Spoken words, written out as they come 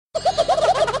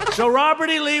So Robert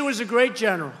E. Lee was a great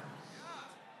general.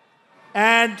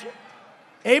 And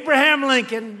Abraham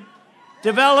Lincoln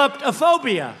developed a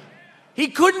phobia. He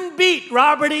couldn't beat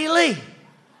Robert E. Lee.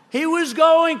 He was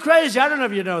going crazy. I don't know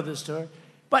if you know this story.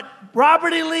 But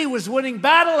Robert E. Lee was winning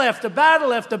battle after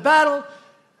battle after battle.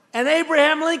 And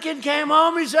Abraham Lincoln came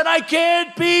home. He said, I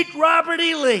can't beat Robert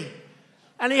E. Lee.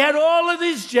 And he had all of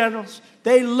these generals.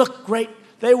 They looked great.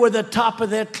 They were the top of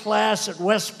their class at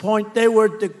West Point. They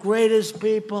were the greatest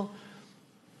people.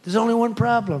 There's only one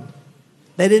problem.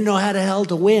 They didn't know how the hell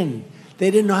to win. They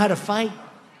didn't know how to fight.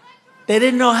 They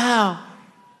didn't know how.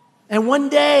 And one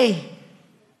day,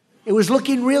 it was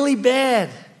looking really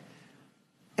bad.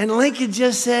 And Lincoln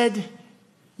just said,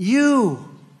 you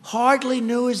hardly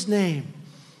knew his name.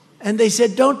 And they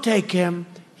said, don't take him.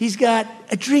 He's got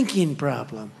a drinking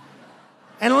problem.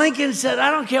 And Lincoln said, I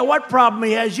don't care what problem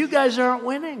he has. You guys aren't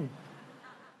winning.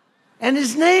 And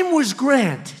his name was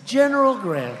Grant, General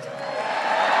Grant.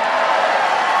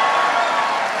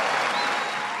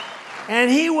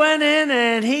 And he went in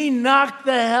and he knocked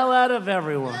the hell out of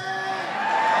everyone.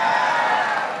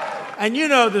 And you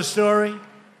know the story.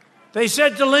 They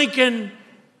said to Lincoln,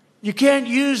 you can't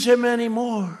use him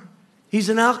anymore. He's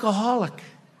an alcoholic.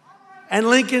 And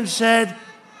Lincoln said,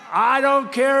 I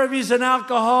don't care if he's an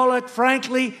alcoholic.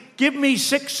 Frankly, give me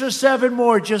 6 or 7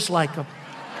 more just like him.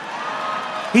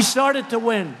 He started to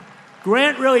win.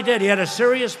 Grant really did. He had a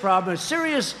serious problem, a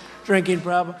serious drinking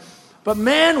problem. But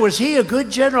man, was he a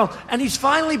good general. And he's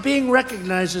finally being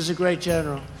recognized as a great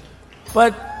general.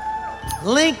 But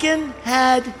Lincoln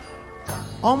had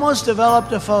almost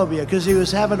developed a phobia because he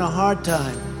was having a hard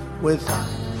time with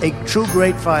a true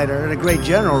great fighter and a great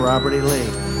general, Robert E. Lee.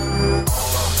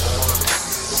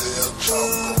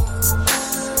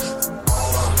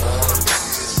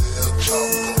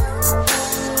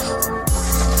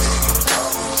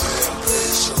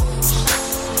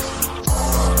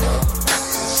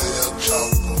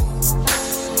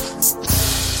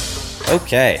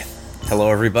 Okay,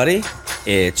 hello everybody,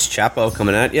 it's Chapo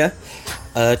coming at you.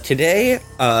 Today,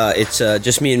 it's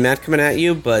just me and Matt coming at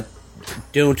you, but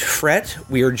don't fret,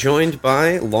 we are joined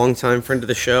by longtime friend of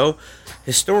the show,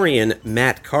 historian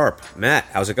Matt Karp. Matt,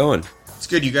 how's it going? It's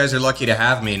good, you guys are lucky to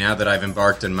have me now that I've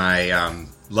embarked on my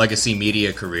legacy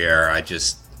media career. I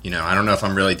just, I don't know if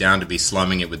I'm really down to be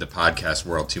slumming it with the podcast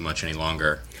world too much any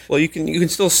longer. Well, you can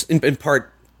still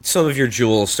impart some of your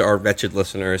jewels to our wretched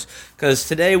listeners, because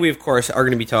today we, of course, are going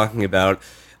to be talking about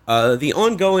the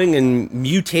ongoing and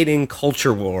mutating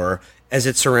culture war as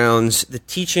it surrounds the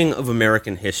teaching of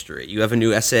American history. You have a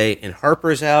new essay in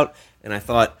Harper's out, and I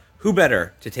thought, who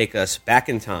better to take us back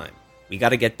in time? We got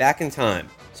to get back in time.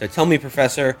 So tell me,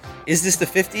 Professor, is this the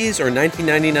 50s or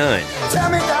 1999? Tell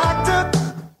me, doctor,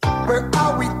 where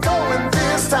are we going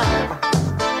this time?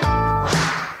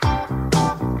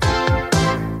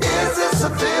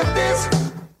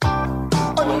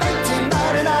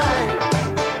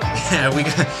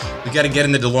 We got to get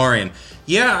in the DeLorean.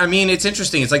 Yeah, I mean, it's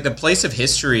interesting. It's like the place of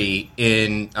history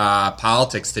in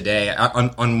politics today.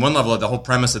 On one level, the whole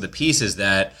premise of the piece is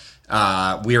that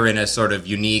we're in a sort of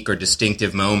unique or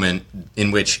distinctive moment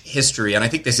in which history, and I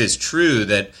think this is true,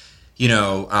 that,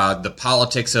 the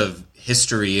politics of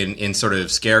history in sort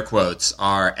of scare quotes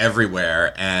are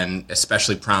everywhere and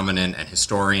especially prominent, and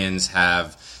historians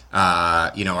have,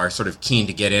 are sort of keen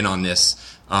to get in on this,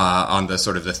 on the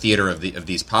sort of the theater of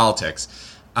these politics.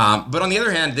 But on the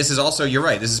other hand, this is also, you're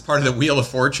right, this is part of the wheel of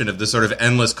fortune of the sort of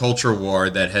endless culture war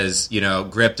that has,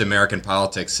 gripped American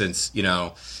politics since,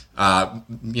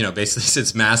 basically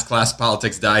since mass class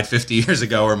politics died 50 years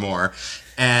ago or more.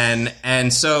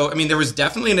 And so, I mean, there was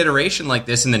definitely an iteration like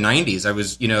this in the 90s. I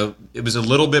was, it was a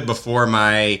little bit before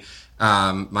my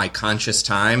conscious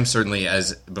time, certainly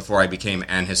as before I became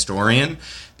an historian.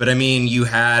 But I mean, you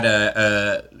had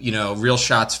real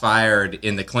shots fired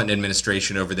in the Clinton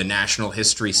administration over the national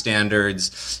history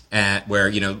standards,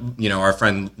 where our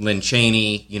friend Lynn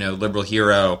Cheney, liberal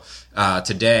hero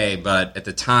today, but at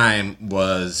the time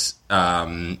was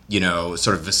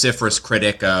sort of vociferous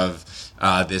critic of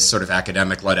this sort of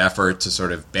academic-led effort to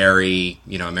sort of bury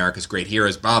America's great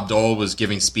heroes. Bob Dole was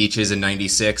giving speeches in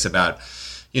 '96 about,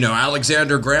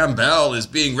 Alexander Graham Bell is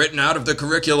being written out of the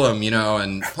curriculum,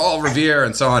 and Paul Revere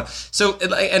and so on. So,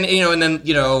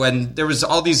 and there was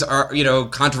all these,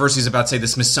 controversies about, say, the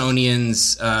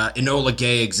Smithsonian's Enola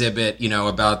Gay exhibit,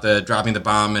 about the dropping the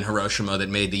bomb in Hiroshima that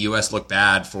made the U.S. look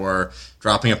bad for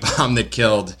dropping a bomb that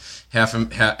killed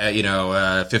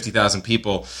 50,000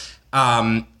 people.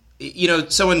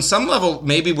 So in some level,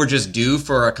 maybe we're just due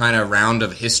for a kind of round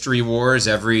of history wars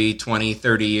every 20,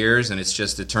 30 years, and it's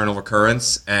just eternal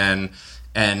recurrence. And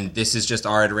and this is just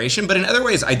our iteration. But in other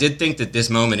ways, I did think that this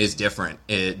moment is different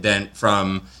than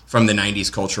from the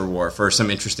 90s culture war for some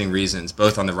interesting reasons,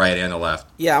 both on the right and the left.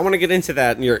 Yeah, I want to get into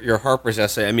that in your Harper's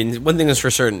essay. I mean, one thing is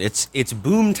for certain, it's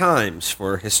boom times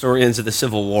for historians of the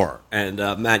Civil War. And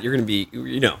Matt, you're going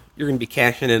to be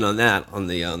cashing in on that on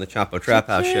the Chapo Trap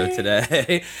House show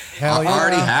today. Hell yeah. I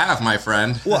already have, my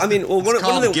friend. Well, I mean, it's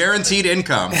called guaranteed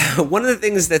income. One of the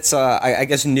things that's I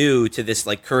guess new to this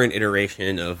like current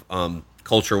iteration of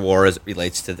culture war as it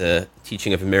relates to the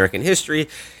teaching of American history,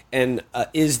 and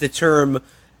is the term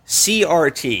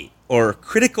CRT, or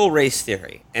critical race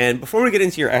theory. And before we get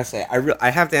into your essay, I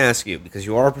have to ask you, because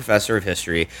you are a professor of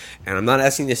history, and I'm not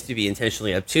asking this to be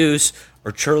intentionally obtuse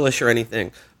or churlish or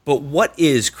anything, but what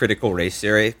is critical race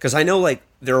theory? Because I know, like,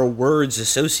 there are words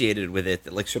associated with it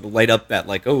that, like, sort of light up that,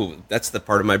 like, oh, that's the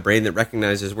part of my brain that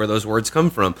recognizes where those words come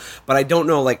from. But I don't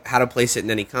know, like, how to place it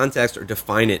in any context or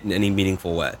define it in any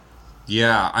meaningful way.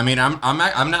 Yeah, I mean, I'm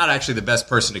not actually the best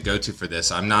person to go to for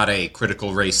this. I'm not a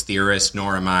critical race theorist,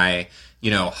 nor am I,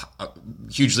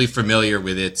 hugely familiar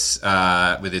with its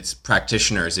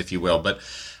practitioners, if you will. But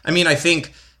I mean, I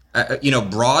think,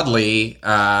 broadly,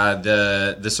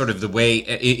 the sort of the way,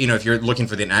 if you're looking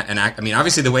for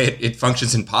obviously the way it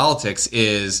functions in politics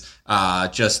is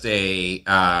just a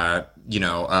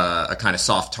kind of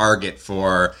soft target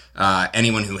for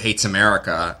anyone who hates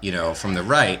America, from the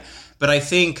right. But I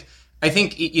think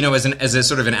as a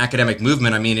sort of an academic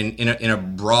movement, I mean, in a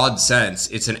broad sense,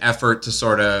 it's an effort to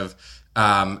sort of,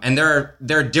 and there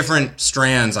are different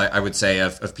strands, I would say,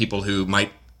 of people who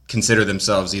might consider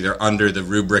themselves either under the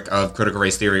rubric of critical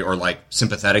race theory or like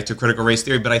sympathetic to critical race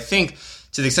theory. But I think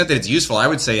to the extent that it's useful, I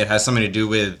would say it has something to do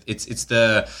with it's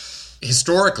the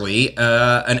historically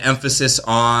an emphasis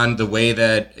on the way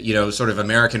that sort of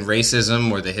American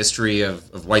racism or the history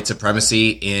of white supremacy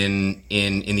in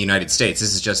the United States.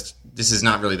 This is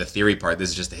not really the theory part.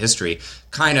 This is just the history.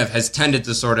 Kind of has tended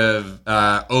to sort of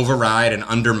override and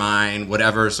undermine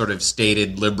whatever sort of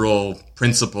stated liberal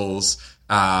principles,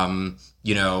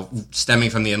 stemming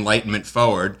from the Enlightenment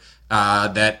forward,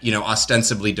 that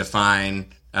ostensibly define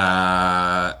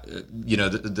the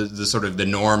sort of the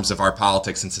norms of our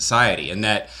politics and society, and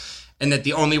that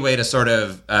the only way to sort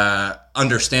of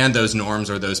understand those norms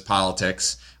or those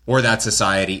politics or that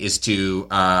society is to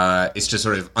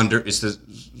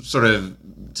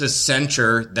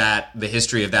censure that the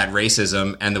history of that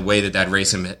racism and the way that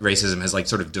racism has like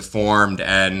sort of deformed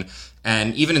and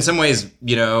even in some ways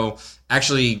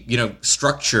actually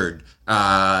structured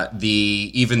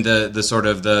the sort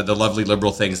of the lovely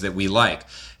liberal things that we like.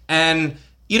 And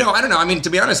I don't know. I mean, to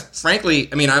be honest, frankly,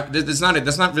 I mean, that's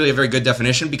not really a very good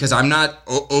definition, because I'm not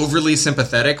overly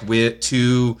sympathetic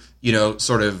to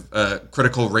sort of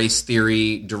critical race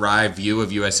theory derived view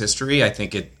of U.S. history. I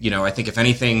think if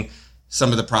anything,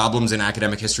 some of the problems in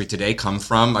academic history today come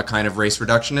from a kind of race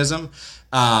reductionism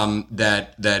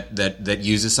that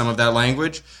uses some of that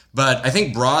language. But I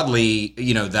think broadly,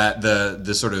 that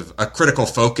the sort of a critical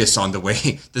focus on the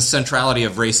way the centrality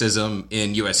of racism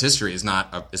in U.S. history is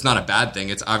not a bad thing.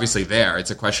 It's obviously there.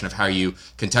 It's a question of how you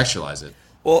contextualize it.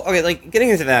 Well, okay, like getting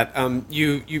into that,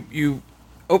 you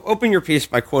open your piece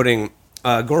by quoting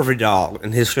Gore Vidal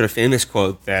and his sort of famous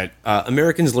quote that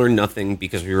Americans learn nothing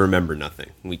because we remember nothing.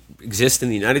 We exist in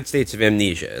the United States of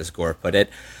amnesia, as Gore put it.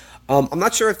 I'm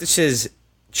not sure if this has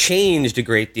changed a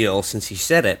great deal since he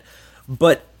said it,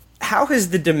 but how has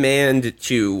the demand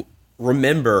to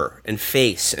remember and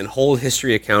face and hold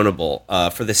history accountable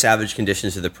for the savage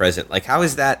conditions of the present, like how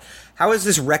is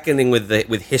this reckoning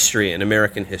with history and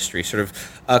American history sort of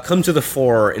come to the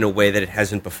fore in a way that it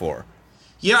hasn't before?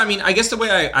 Yeah, I mean, I guess the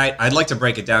way I'd like to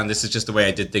break it down, this is just the way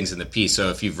I did things in the piece. So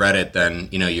if you've read it, then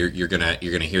you're gonna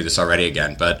hear this already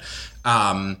again. But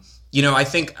I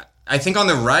think on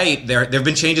the right there have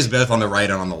been changes both on the right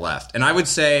and on the left, and I would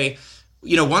say,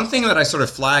 one thing that I sort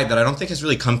of flagged that I don't think has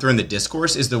really come through in the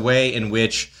discourse is the way in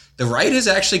which the right has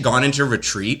actually gone into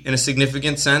retreat in a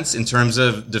significant sense in terms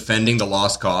of defending the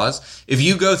lost cause. If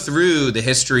you go through the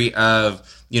history of,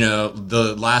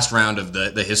 the last round of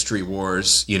the history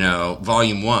wars,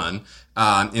 volume 1, in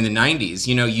the 90s,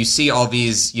 you see all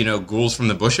these, ghouls from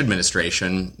the Bush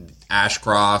administration,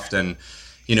 Ashcroft and,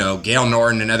 Gail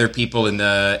Norton and other people in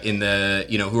the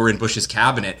who were in Bush's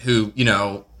cabinet who,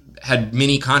 had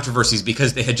many controversies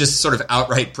because they had just sort of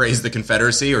outright praised the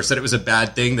Confederacy or said it was a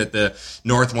bad thing that the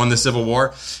North won the Civil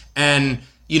War. And,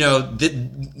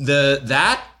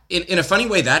 that in a funny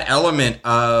way, that element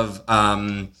of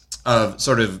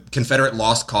sort of Confederate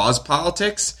lost cause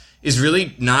politics is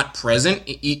really not present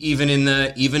even in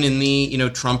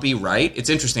the Trumpy right. It's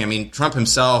interesting. I mean, Trump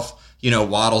himself,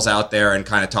 waddles out there and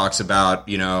kind of talks about,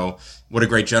 what a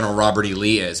great general Robert E.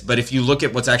 Lee is. But if you look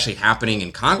at what's actually happening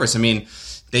in Congress, I mean,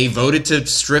 they voted to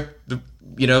strip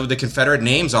the Confederate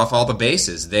names off all the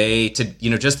bases.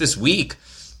 Just this week,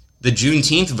 the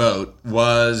Juneteenth vote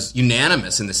was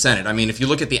unanimous in the Senate. I mean, if you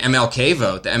look at the MLK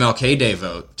vote, the MLK Day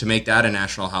vote, to make that a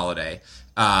national holiday,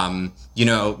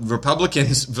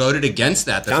 Republicans voted against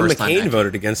that the first time. John McCain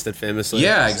voted against it famously.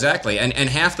 Yeah, exactly. And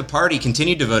half the party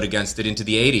continued to vote against it into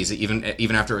the 80s,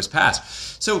 even after it was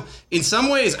passed. So in some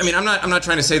ways, I mean, I'm not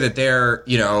trying to say that they're,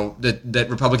 that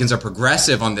Republicans are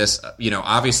progressive on this,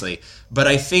 obviously, but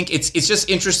I think it's just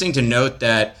interesting to note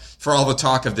that for all the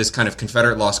talk of this kind of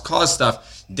Confederate lost cause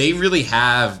stuff, they really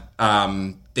have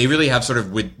sort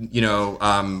of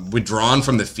withdrawn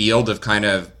from the field of kind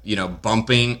of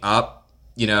bumping up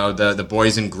the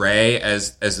boys in gray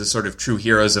as the sort of true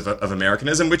heroes of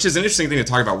Americanism, which is an interesting thing to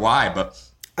talk about why. But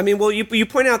I mean, well, you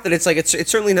point out that it's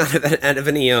certainly not out of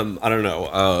any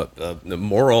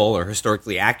moral or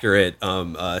historically accurate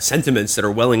sentiments that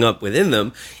are welling up within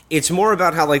them. It's more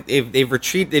about how they've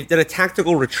done a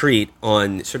tactical retreat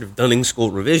on sort of Dunning School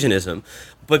revisionism,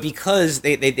 but because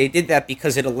they did that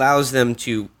because it allows them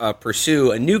to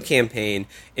pursue a new campaign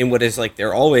in what is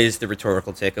they're always the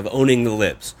rhetorical tick of owning the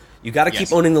libs. You got to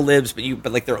keep owning the libs,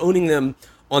 but they're owning them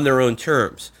on their own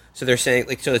terms. So they're saying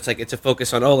it's a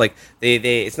focus on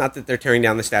it's not that they're tearing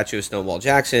down the statue of Stonewall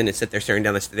Jackson, it's that they're tearing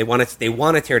down they want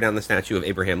to tear down the statue of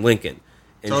Abraham Lincoln.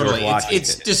 Totally,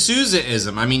 it's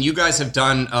D'Souzaism. I mean, you guys have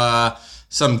done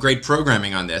some great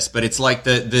programming on this, but it's like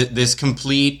this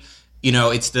complete,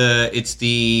 it's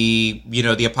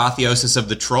the apotheosis of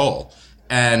the troll,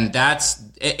 and that's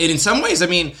in some ways. I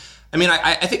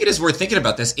think it is worth thinking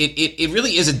about this. It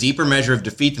really is a deeper measure of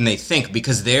defeat than they think,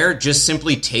 because they're just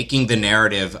simply taking the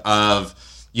narrative of,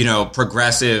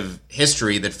 progressive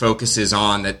history that focuses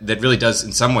on, that really does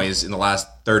in some ways in the last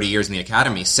 30 years in the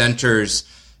academy, centers,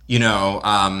 in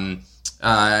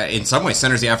some ways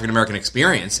centers the African-American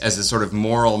experience as a sort of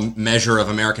moral measure of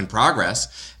American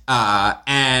progress.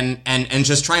 And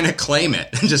just trying to claim it,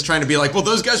 and just trying to be like, well,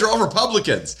 those guys are all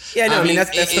Republicans. Yeah, no,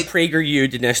 that's the PragerU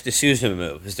Dinesh D'Souza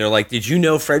move. Is they're like, did you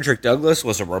know Frederick Douglass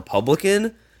was a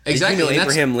Republican? Exactly. Did you know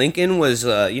Abraham Lincoln was,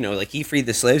 he freed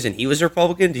the slaves and he was a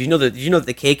Republican? Did you know that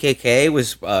the KKK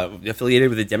was affiliated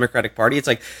with the Democratic Party? It's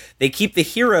like they keep the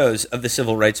heroes of the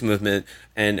civil rights movement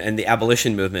and the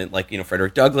abolition movement,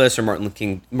 Frederick Douglass or Martin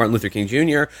Luther King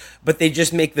Jr., but they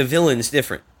just make the villains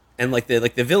different. And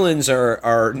the villains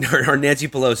are Nancy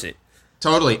Pelosi.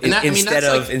 Totally. And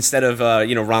instead of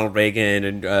Ronald Reagan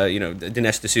and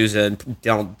Dinesh D'Souza and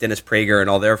Dennis Prager and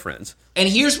all their friends. And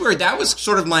here's where that was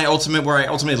sort of where I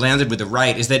ultimately landed with the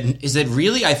right is that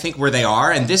really I think where they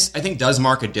are, and this I think does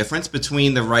mark a difference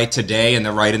between the right today and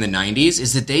the right in the 90s,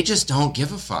 is that they just don't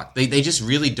give a fuck. They just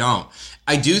really don't.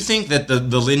 I do think that the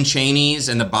Lynn Cheneys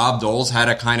and the Bob Doles had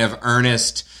a kind of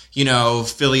earnest,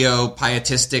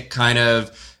 filio-pietistic kind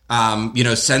of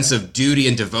sense of duty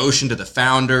and devotion to the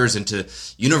founders and to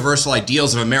universal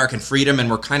ideals of American freedom,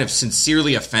 and were kind of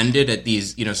sincerely offended at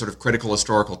these, sort of critical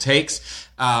historical takes.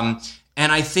 And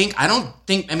now you've got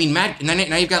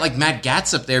Matt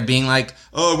Gaetz up there being like,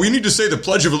 oh, we need to say the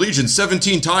Pledge of Allegiance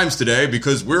 17 times today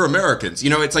because we're Americans.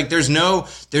 It's like there's no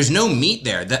meat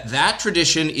there. That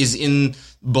tradition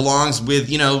belongs with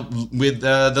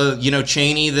the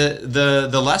Cheney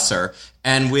the lesser,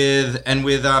 and with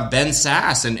Ben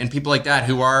Sass and people like that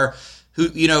who aren't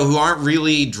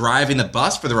really driving the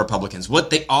bus for the Republicans.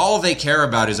 All they care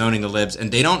about is owning the libs,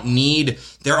 and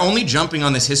they're only jumping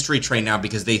on this history train now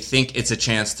because they think it's a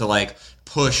chance to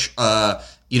push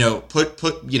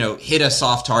hit a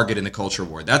soft target in the culture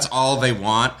war. That's all they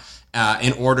want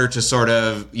in order to sort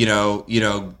of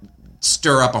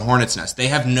stir up a hornet's nest. They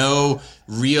have no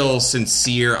real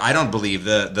sincere, I don't believe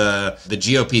the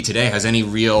GOP today has any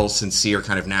real sincere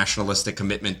kind of nationalistic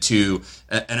commitment to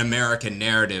an American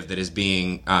narrative that is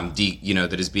being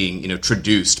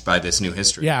traduced by this new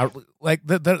history. Yeah,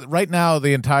 right now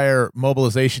the entire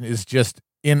mobilization is just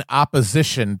in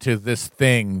opposition to this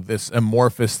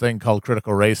amorphous thing called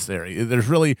critical race theory. There's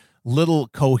really little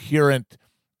coherent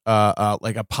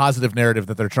a positive narrative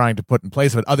that they're trying to put in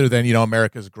place of it, other than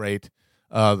America's great,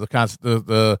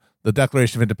 the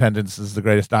Declaration of Independence is the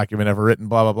greatest document ever written,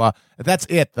 blah blah blah. That's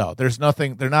it, though. There's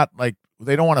nothing. They're not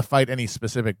they don't want to fight any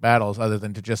specific battles other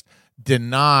than to just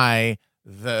deny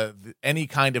any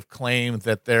kind of claim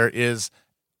that there is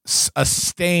a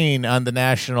stain on the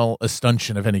national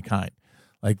escutcheon of any kind,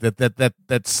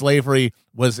 that slavery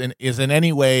is in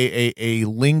any way a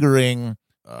lingering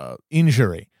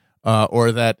injury.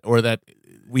 Or that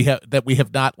we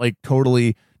have not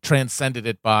totally transcended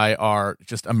it by our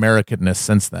just Americanness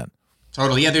since then.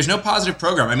 Totally. Yeah, there's no positive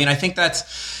program. I mean, I think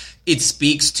it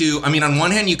speaks to, I mean, on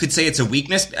one hand, you could say it's a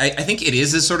weakness. I think it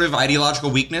is a sort of ideological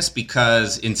weakness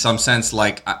because in some sense,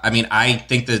 like, I mean, I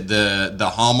think that the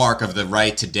hallmark of the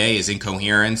right today is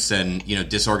incoherence and,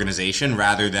 disorganization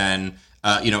rather than,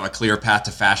 a clear path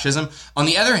to fascism. On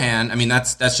the other hand, I mean,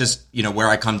 that's just, where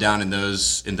I come down in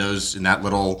that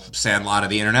little sandlot of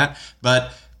the internet.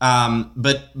 But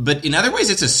in other ways,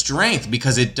 it's a strength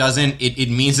because it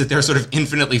means that they're sort of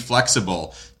infinitely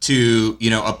flexible to,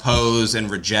 oppose and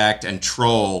reject and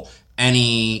troll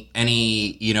any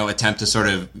attempt to sort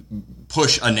of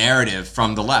push a narrative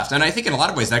from the left. And I think in a lot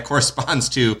of ways that corresponds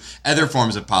to other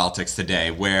forms of politics today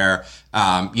where,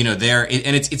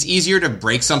 it's easier to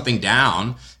break something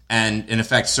down and in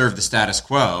effect serve the status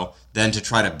quo than to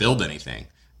try to build anything.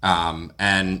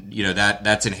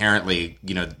 That's inherently,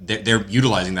 they're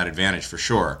utilizing that advantage for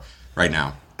sure right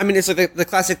now. I mean, it's like the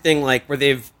classic thing, like where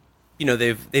they've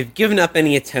given up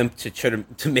any attempt to try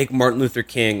to make Martin Luther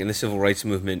King and the civil rights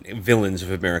movement villains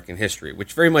of American history,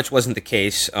 which very much wasn't the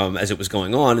case as it was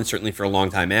going on, and certainly for a long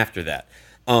time after that.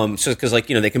 Because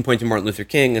they can point to Martin Luther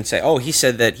King and say, oh, he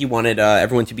said that he wanted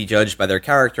everyone to be judged by their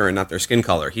character and not their skin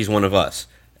color. He's one of us.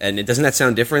 And doesn't that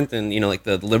sound different than, like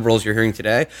the liberals you're hearing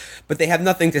today? But they have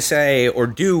nothing to say or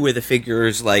do with the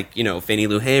figures like, Fannie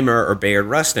Lou Hamer or Bayard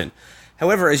Rustin.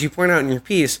 However, as you point out in your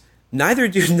piece, neither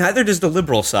does the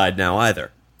liberal side now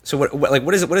either. So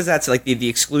what is that like the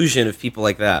exclusion of people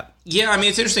like that? Yeah, I mean,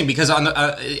 it's interesting because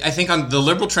I think on the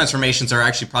liberal transformations are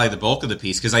actually probably the bulk of the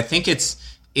piece because I think it's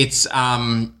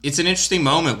an interesting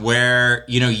moment where,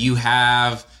 you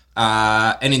have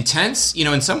an intense,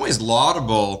 in some ways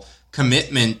laudable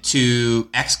commitment to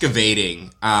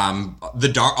excavating all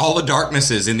the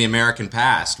darknesses in the American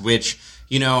past, which,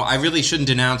 I really shouldn't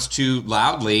denounce too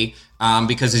loudly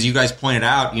because as you guys pointed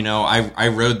out, I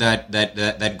rode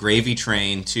that gravy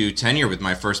train to tenure with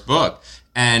my first book.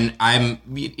 And I'm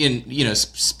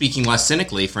speaking less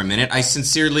cynically for a minute, I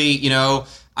sincerely,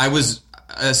 I was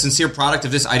a sincere product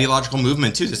of this ideological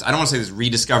movement too. I don't want to say this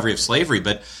rediscovery of slavery,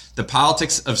 but the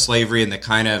politics of slavery and the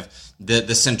kind of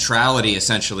the centrality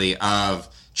essentially of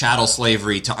chattel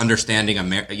slavery to understanding,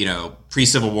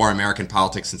 pre-Civil War American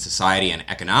politics and society and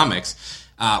economics.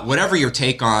 Whatever your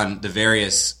take on the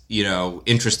various,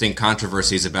 interesting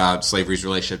controversies about slavery's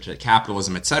relationship to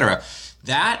capitalism, et cetera,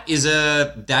 that is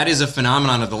a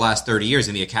phenomenon of the last 30 years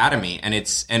in the academy, and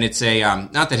it's a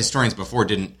not that historians before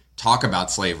didn't talk about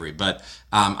slavery, but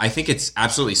I think it's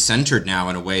absolutely centered now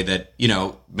in a way that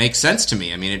makes sense to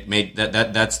me. I mean, it made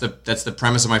that's the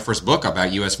premise of my first book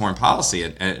about U.S. foreign policy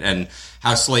and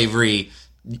how slavery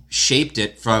shaped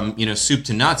it from soup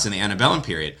to nuts in the antebellum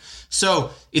period.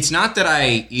 So it's not that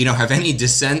I have any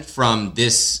dissent from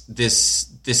this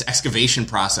excavation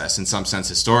process in some sense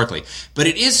historically, but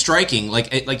it is striking,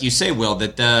 like you say, Will,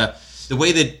 that the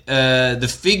way that the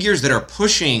figures that are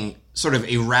pushing sort of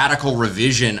a radical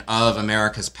revision of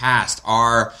America's past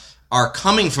are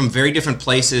coming from very different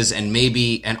places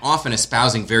and often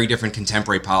espousing very different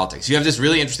contemporary politics. You have this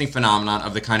really interesting phenomenon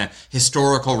of the kind of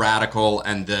historical radical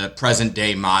and the present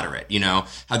day moderate,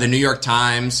 how the New York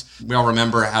Times, we all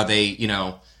remember how they,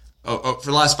 for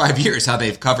the last 5 years, how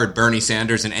they've covered Bernie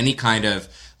Sanders and any kind of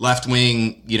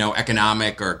left-wing,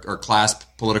 economic or class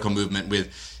political movement with,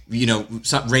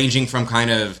 ranging from kind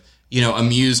of,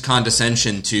 amused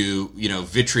condescension to,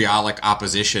 vitriolic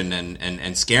opposition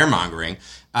and scaremongering.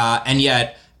 And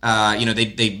yet,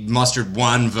 they mustered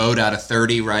one vote out of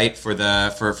 30, right,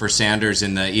 for Sanders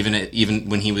in the even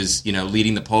when he was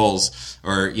leading the polls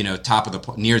or near the top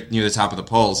of the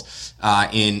polls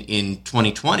in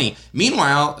 2020.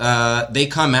 Meanwhile, they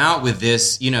come out with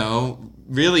this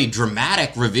really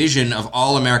dramatic revision of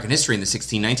all American history in the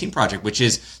 1619 Project, which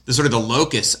is the sort of the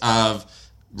locus of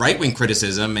right-wing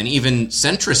criticism and even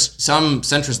some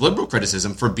centrist liberal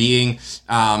criticism for being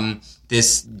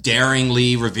this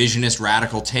daringly revisionist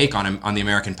radical take on the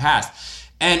American past.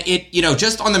 And it,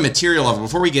 just on the material level,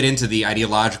 before we get into the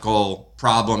ideological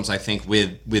problems, I think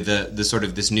with the sort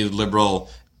of this new liberal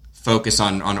focus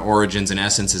on origins and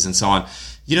essences and so on,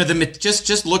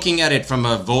 just looking at it from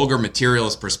a vulgar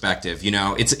materialist perspective,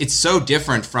 it's so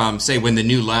different from, say, when the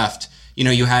New Left,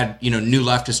 you had, New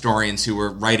Left historians who were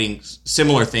writing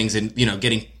similar things and,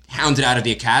 getting hounded out of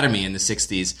the academy in the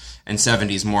 60s and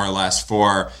 70s, more or less,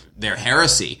 for their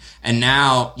heresy. And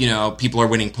now, people are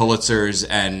winning Pulitzers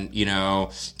and,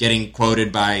 getting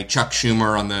quoted by Chuck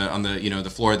Schumer on the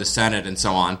floor of the Senate and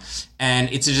so on. And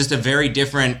it's just a very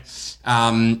different,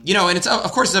 and it's,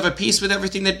 of course, it's of a piece with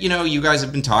everything that, you guys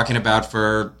have been talking about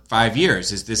for 5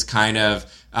 years, is this kind of,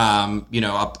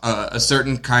 a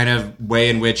certain kind of way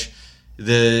in which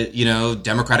the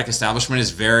Democratic establishment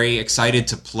is very excited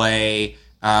to play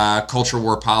culture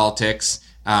war politics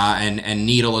and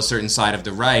needle a certain side of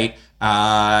the right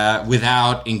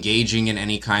without engaging in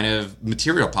any kind of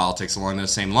material politics along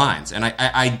those same lines. And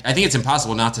I think it's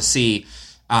impossible not to see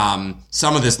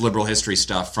some of this liberal history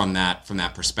stuff from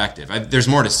that perspective. There's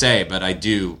more to say, but I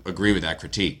do agree with that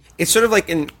critique. It's sort of like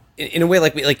in a way,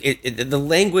 the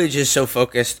language is so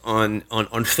focused on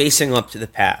facing up to the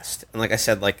past, and like I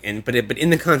said, but in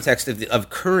the context of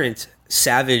current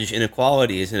savage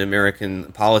inequalities in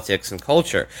American politics and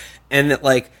culture, and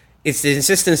that it's the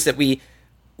insistence that we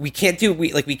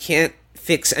can't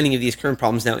fix any of these current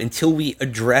problems now until we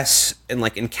address and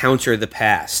encounter the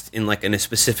past in a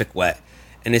specific way.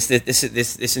 And it's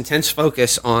this intense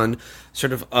focus on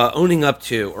sort of owning up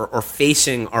to or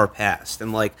facing our past,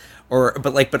 and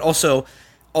but also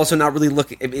not really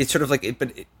looking. It's sort of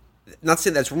not to say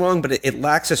that's wrong, but it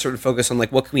lacks a sort of focus on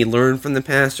what can we learn from the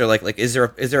past, or is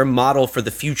there a model for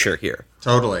the future here?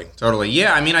 Totally.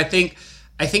 Yeah, I mean, I think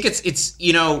it's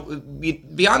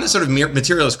beyond the sort of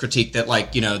materialist critique that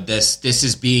this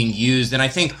is being used, and I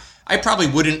think I probably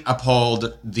wouldn't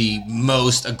uphold the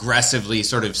most aggressively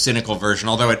sort of cynical version,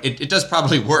 although it does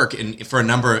probably work in a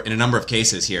number of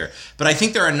cases here. But I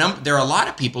think there are a lot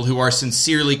of people who are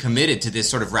sincerely committed to this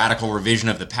sort of radical revision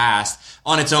of the past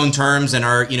on its own terms, and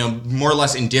are more or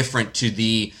less indifferent to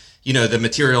the the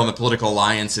material and the political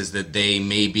alliances that they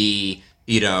may be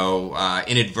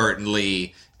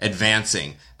inadvertently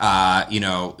advancing,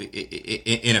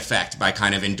 in effect, by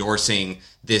kind of endorsing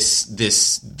these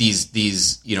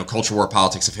culture war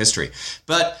politics of history.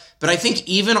 But I think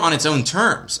even on its own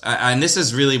terms, and this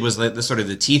is really was the sort of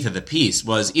the teeth of the piece,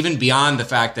 was even beyond the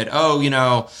fact that we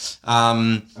know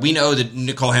that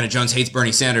Nicole Hannah-Jones hates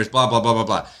Bernie Sanders, blah blah blah blah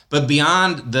blah. But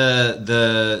beyond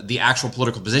the actual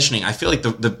political positioning, I feel like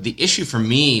the issue for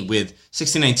me with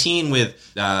 1619, with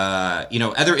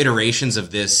other iterations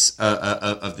of this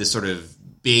sort of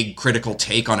big critical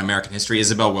take on American history.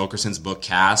 Isabel Wilkerson's book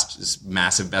Cast, this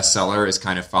massive bestseller,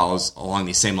 kind of follows along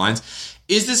these same lines.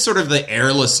 Is this sort of the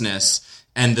airlessness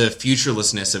and the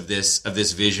futurelessness of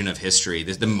this vision of history,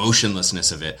 the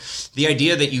motionlessness of it, the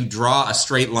idea that you draw a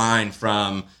straight line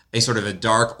from a sort of a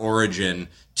dark origin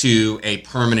to a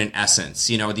permanent essence.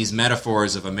 These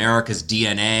metaphors of America's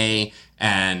DNA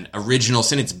and original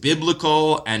sin. It's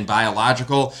biblical and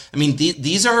biological. I mean,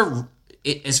 these are,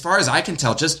 as far as I can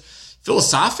tell, just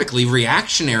philosophically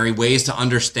reactionary ways to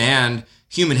understand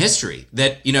human history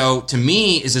that, to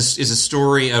me is a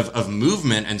story of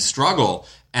movement and struggle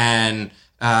and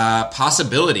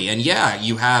possibility. And yeah,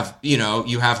 you have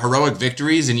heroic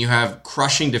victories and you have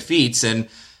crushing defeats. And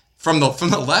from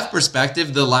the left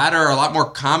perspective, the latter are a lot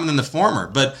more common than the former.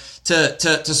 But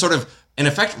to sort of, in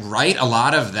effect, write a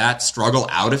lot of that struggle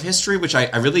out of history, which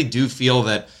I really do feel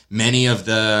that many of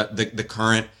the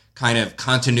current kind of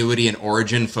continuity and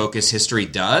origin focus history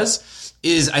does,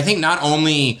 is I think not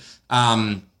only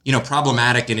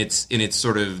problematic in its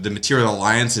sort of the material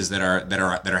alliances that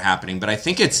are happening, but I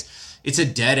think it's a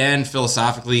dead end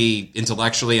philosophically,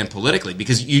 intellectually, and politically,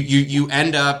 because you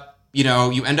end up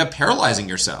paralyzing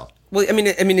yourself. Well, I mean,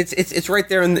 it's right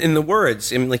there in the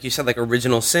words. I mean, like you said,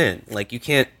 original sin.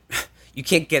 You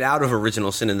can't get out of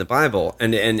original sin in the Bible,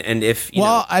 and if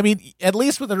I mean, at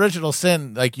least with original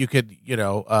sin, you could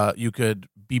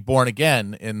be born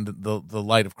again in the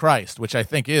light of Christ, which I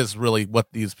think is really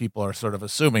what these people are sort of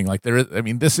assuming.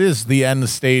 This is the end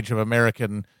stage of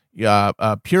American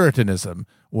Puritanism,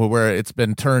 where it's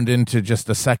been turned into just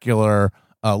a secular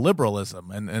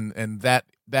liberalism, and that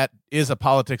is a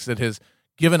politics that has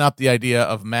given up the idea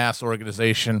of mass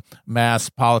organization, mass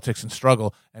politics and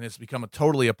struggle, and it's become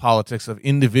totally a politics of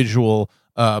individual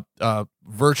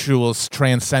virtuous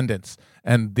transcendence.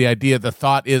 And the idea, the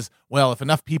thought is, well, if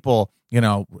enough people,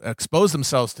 expose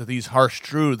themselves to these harsh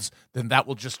truths, then that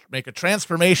will just make a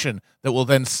transformation that will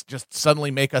then just suddenly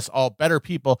make us all better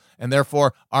people, and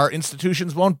therefore our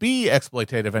institutions won't be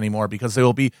exploitative anymore because they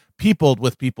will be peopled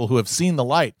with people who have seen the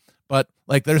light. But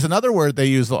there's another word they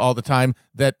use all the time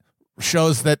that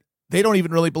shows that they don't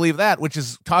even really believe that, which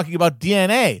is talking about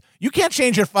DNA. You can't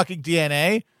change your fucking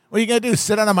DNA. What are you going to do,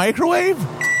 sit on a microwave?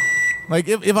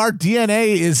 If our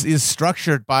DNA is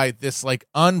structured by this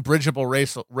unbridgeable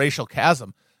racial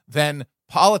chasm, then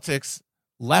politics,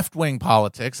 left-wing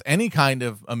politics, any kind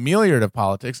of ameliorative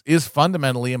politics is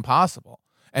fundamentally impossible.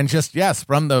 And just, yes,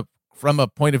 from a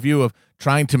point of view of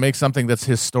trying to make something that's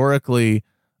historically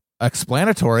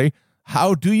explanatory,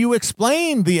 how do you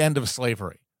explain the end of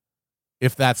slavery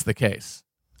if that's the case?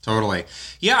 Totally.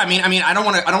 Yeah, I mean I don't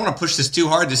want to push this too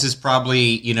hard. This is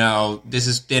probably, this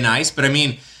is thin ice, but I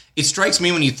mean, it strikes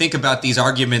me when you think about these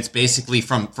arguments basically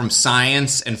from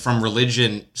science and from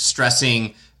religion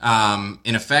stressing,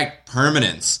 in effect,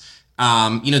 permanence.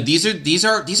 These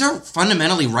are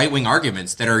fundamentally right-wing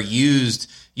arguments that are used,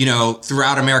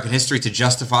 throughout American history to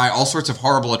justify all sorts of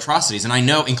horrible atrocities. And I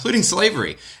know, including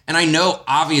slavery. And I know,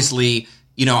 obviously,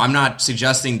 I'm not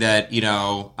suggesting that,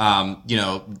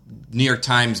 New York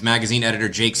Times Magazine editor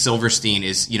Jake Silverstein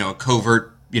is, a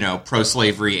covert,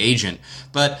 pro-slavery agent,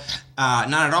 but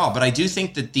not at all. But I do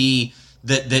think that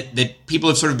that people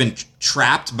have sort of been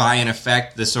trapped by, in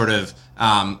effect, the sort of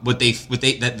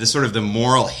the sort of the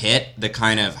moral hit, the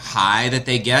kind of high that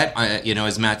they get,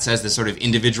 as Matt says, the sort of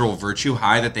individual virtue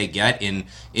high that they get in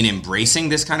embracing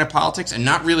this kind of politics, and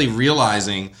not really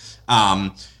realizing,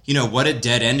 what a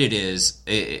dead end it is,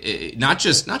 not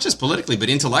just politically, but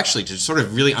intellectually, to sort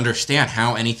of really understand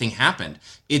how anything happened.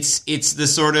 It's the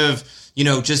sort of,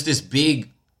 just this big,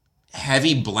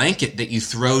 heavy blanket that you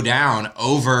throw down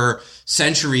over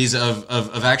centuries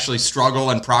of actually struggle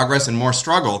and progress and more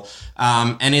struggle.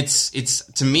 And it's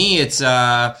to me, it's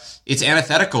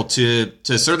antithetical to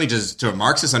certainly just to a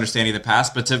Marxist understanding of the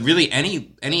past, but to really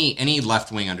any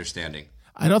left-wing understanding.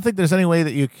 I don't think there's any way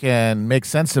that you can make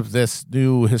sense of this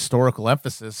new historical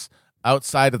emphasis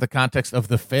outside of the context of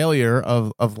the failure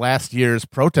of last year's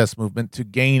protest movement to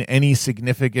gain any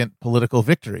significant political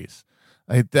victories.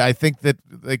 I think that,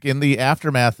 like, in the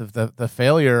aftermath of the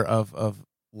failure of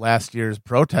last year's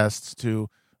protests to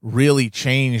really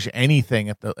change anything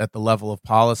at the level of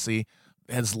policy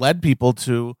has led people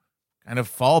to kind of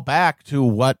fall back to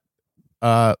what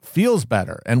feels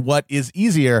better and what is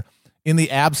easier in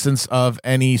the absence of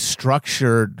any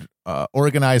structured,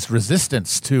 organized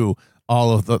resistance to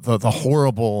all of the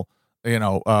horrible,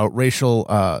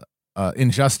 racial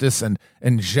injustice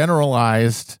and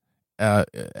generalized,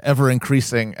 ever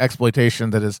increasing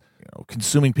exploitation that is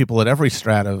consuming people at every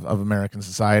strata of American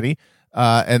society,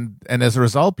 and as a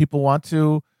result, people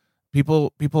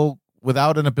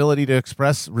without an ability to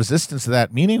express resistance to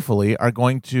that meaningfully are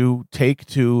going to take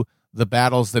to the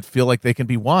battles that feel like they can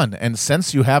be won. And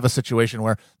since you have a situation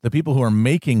where the people who are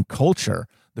making culture,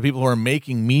 the people who are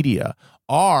making media,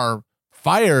 are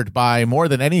fired by, more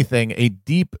than anything, a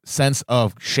deep sense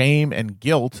of shame and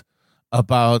guilt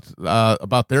about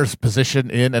their position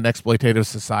in an exploitative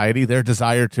society, their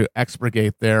desire to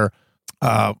expurgate their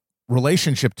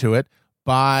relationship to it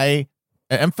by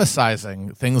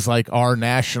emphasizing things like our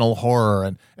national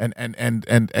horror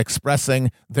and expressing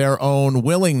their own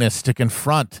willingness to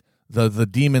confront the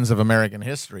demons of American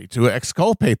history, to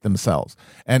exculpate themselves.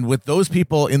 And with those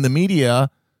people in the media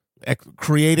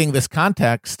creating this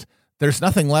context, there's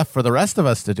nothing left for the rest of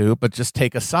us to do but just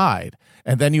take a side.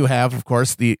 And then you have, of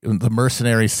course, the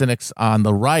mercenary cynics on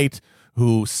the right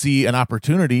who see an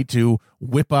opportunity to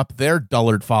whip up their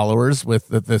dullard followers with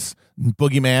this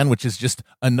boogeyman, which is just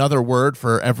another word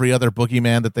for every other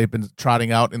boogeyman that they've been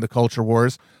trotting out in the culture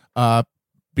wars,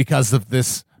 because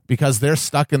they're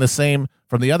stuck in the same,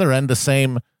 from the other end, the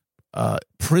same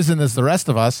prison as the rest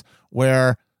of us,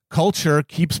 where culture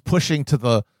keeps pushing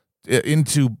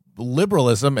into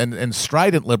liberalism and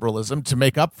strident liberalism to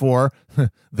make up for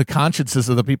the consciences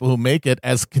of the people who make it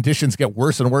as conditions get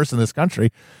worse and worse in this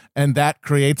country. And that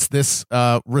creates this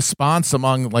response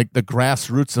among, like, the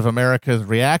grassroots of America's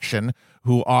reaction,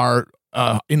 who are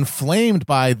inflamed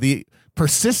by the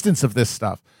persistence of this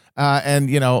stuff.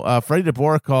 Freddie de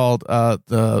Boer called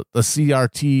the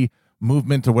CRT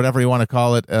movement, or whatever you want to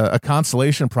call it, a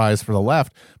consolation prize for the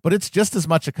left, but it's just as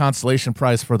much a consolation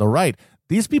prize for the right.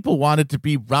 These people wanted to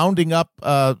be rounding up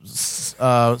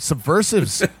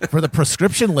subversives for the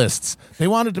prescription lists. They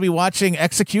wanted to be watching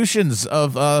executions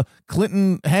of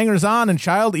Clinton hangers-on and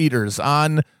child eaters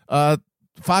on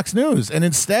Fox News. And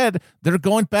instead, they're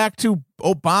going back to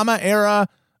Obama-era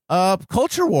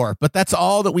culture war. But that's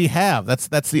all that we have.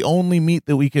 That's the only meat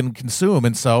that we can consume.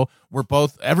 And so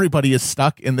everybody is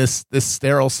stuck in this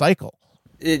sterile cycle.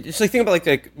 It's like, think about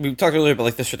like we talked earlier about,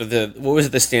 like, the sort of what was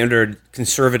the standard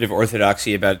conservative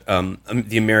orthodoxy about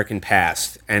the American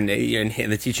past and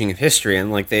the teaching of history,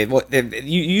 and like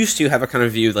you used to have a kind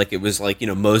of view like it was like,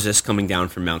 Moses coming down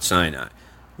from Mount Sinai,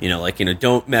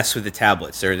 don't mess with the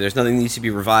tablets. There's nothing that needs to be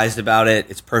revised about it.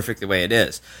 It's perfect the way it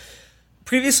is.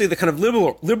 Previously, the kind of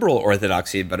liberal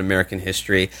orthodoxy about American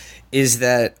history is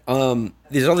that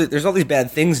there's all these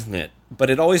bad things in it. But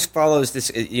it always follows this,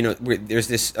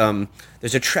 there's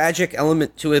a tragic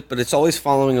element to it, but it's always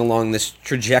following along this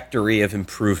trajectory of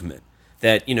improvement.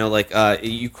 That,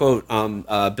 you quote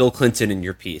Bill Clinton in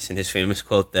your piece, in his famous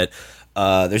quote that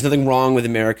there's nothing wrong with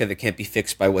America that can't be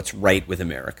fixed by what's right with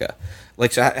America.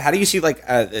 Like, so how do you see, like,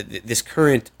 this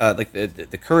current,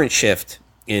 the current shift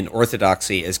in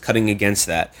orthodoxy as cutting against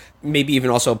that. Maybe even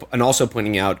also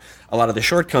pointing out a lot of the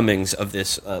shortcomings of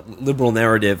this liberal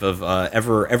narrative of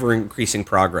ever increasing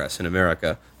progress in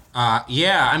America.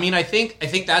 Yeah, I mean, I think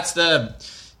that's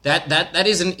that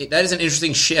is an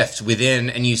interesting shift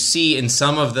within, and you see in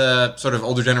some of the sort of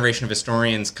older generation of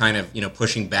historians kind of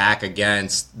pushing back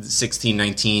against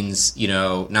 1619's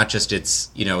not just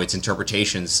its its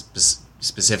interpretations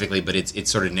specifically, but its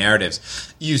sort of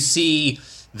narratives. You see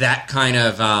that kind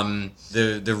of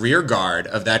the rear guard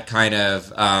of that kind of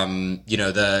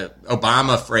the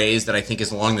Obama phrase that I think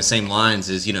is along the same lines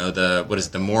is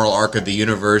the moral arc of the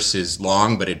universe is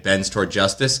long but it bends toward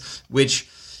justice, which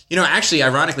actually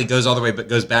ironically goes all the way but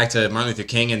goes back to Martin Luther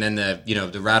King and then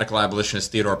the radical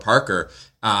abolitionist Theodore Parker,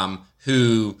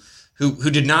 who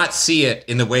did not see it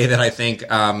in the way that I think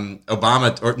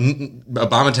Obama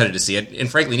tended to see it, and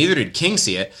frankly neither did King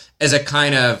see it, as a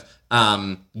kind of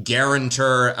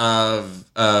guarantor of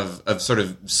sort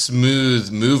of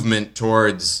smooth movement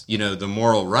towards the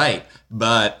moral right,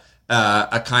 but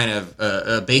a kind of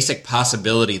a basic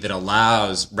possibility that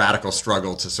allows radical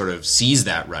struggle to sort of seize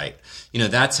that right.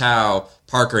 That's how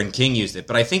Parker and King used it.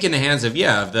 But I think in the hands of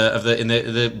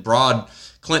the broad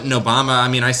Clinton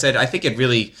Obama, I think it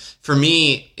really, for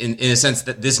me, in a sense,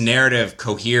 that this narrative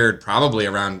cohered probably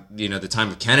around the time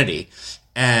of Kennedy.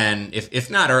 And if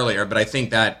not earlier, but I think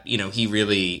that, he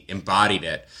really embodied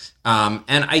it. And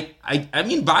I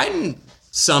mean, Biden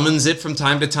summons it from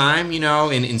time to time,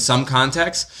 in some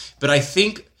contexts. But I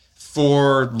think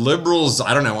for liberals,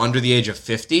 I don't know, under the age of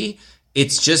 50,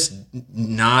 it's just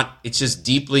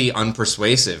deeply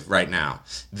unpersuasive right now.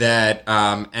 That,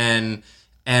 and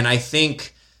I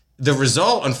think the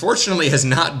result, unfortunately, has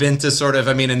not been to sort of,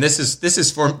 and this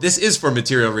is for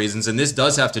material reasons, and this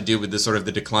does have to do with the sort of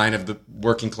the decline of the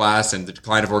working class and the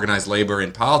decline of organized labor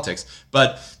in politics.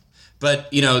 But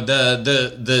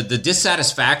the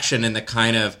dissatisfaction and the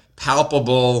kind of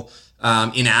palpable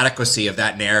inadequacy of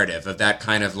that narrative, of that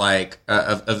kind of like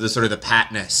of the sort of the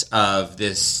patness of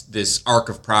this arc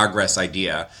of progress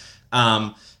idea,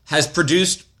 has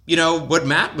produced what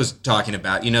Matt was talking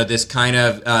about, this kind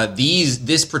of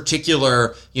this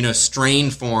particular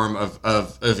strained form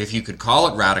of if you could call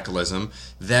it radicalism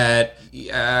that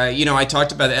I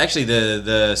talked about. Actually,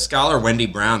 the scholar Wendy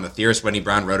Brown, the theorist Wendy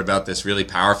Brown, wrote about this really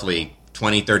powerfully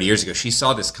 20, 30 years ago. She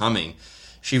saw this coming.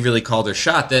 She really called her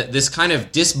shot. That this kind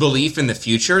of disbelief in the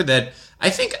future that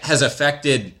I think has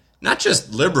affected not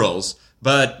just liberals,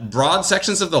 but broad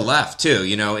sections of the left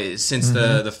too, since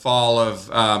the fall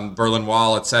of Berlin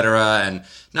Wall, et cetera, and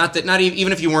not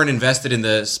even if you weren't invested in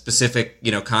the specific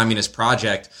communist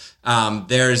project,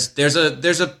 there's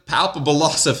a palpable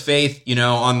loss of faith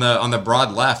on the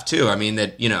broad left too.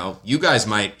 That you guys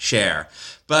might share,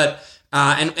 but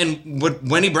and what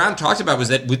Wendy Brown talked about was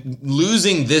that with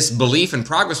losing this belief in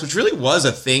progress, which really was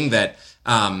a thing that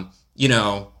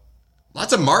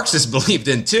lots of Marxists believed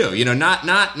in too. Not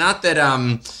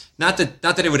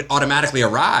that it would automatically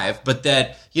arrive, but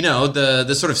that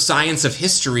the sort of science of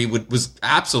history was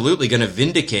absolutely going to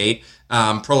vindicate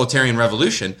proletarian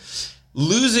revolution.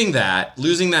 Losing that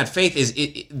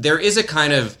faith there is a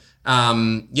kind of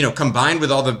combined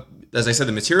with all the, as I said,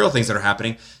 the material things that are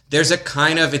happening. There's a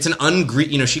kind of, it's an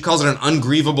she calls it an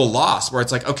ungrievable loss, where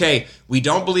it's like, okay, we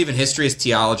don't believe in history as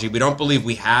theology. We don't believe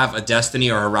we have a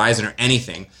destiny or horizon or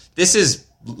anything. This is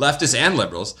leftists and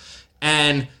liberals.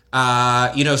 And,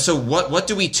 so what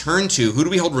do we turn to? Who do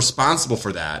we hold responsible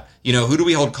for that? Who do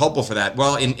we hold culpable for that?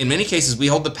 Well, in many cases, we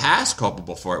hold the past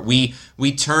culpable for it. We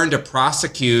turn to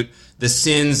prosecute the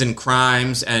sins and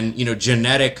crimes and,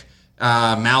 genetic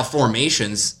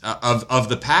malformations of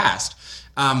the past,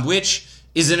 which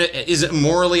is a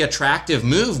morally attractive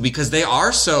move because they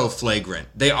are so flagrant.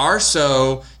 They are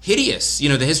so hideous.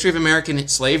 The history of American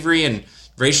slavery and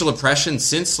racial oppression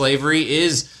since slavery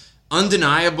is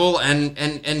undeniable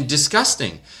and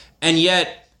disgusting. And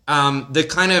yet,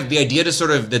 the idea to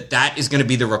sort of that is going to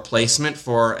be the replacement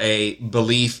for a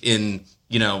belief in,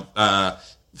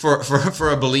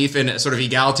 for a belief in a sort of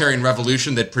egalitarian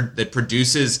revolution that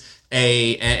produces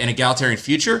an egalitarian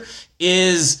future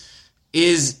is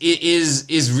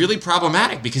really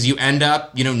problematic, because you end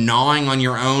up gnawing on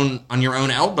your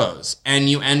own elbows, and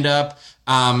you end up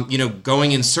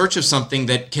going in search of something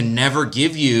that can never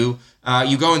give you.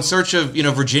 You go in search of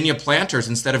Virginia planters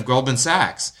instead of Goldman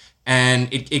Sachs,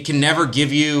 and it can never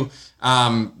give you.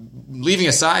 Leaving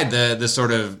aside the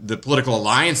sort of the political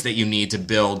alliance that you need to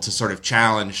build to sort of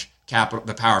challenge capital,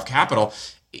 the power of capital,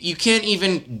 you can't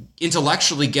even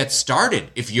intellectually get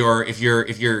started if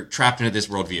you're trapped into this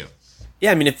worldview.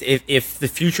 Yeah, I mean, if the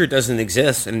future doesn't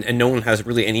exist and no one has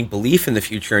really any belief in the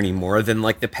future anymore, then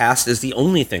like the past is the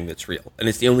only thing that's real and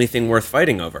it's the only thing worth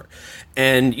fighting over.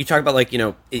 And you talk about like,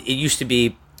 it used to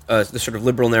be the sort of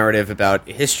liberal narrative about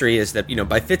history is that,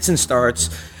 by fits and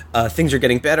starts, things are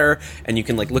getting better and you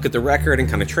can like look at the record and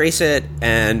kind of trace it.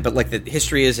 But like the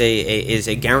history is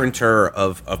a guarantor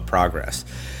of progress.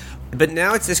 But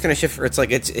now it's this kind of shift where it's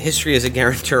like history is a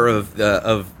guarantor of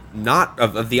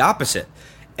the opposite.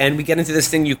 And we get into this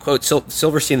thing you quote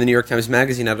Silverstein, the New York Times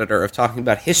Magazine editor, of talking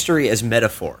about history as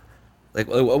metaphor. Like,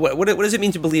 what does it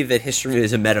mean to believe that history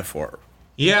is a metaphor?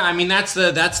 Yeah, I mean that's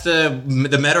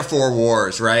the metaphor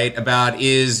wars, right? About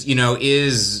what's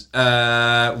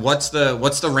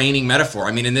the reigning metaphor?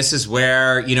 I mean, and this is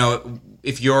where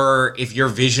if your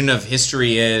vision of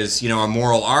history is a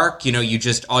moral arc, you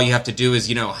just all you have to do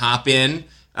is hop in,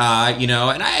 and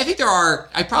I think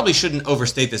I probably shouldn't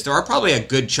overstate this. There are probably a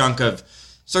good chunk of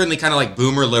certainly kind of like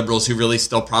boomer liberals who really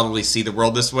still probably see the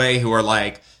world this way, who are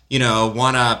like,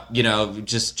 wanna,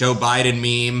 just Joe Biden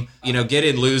meme, get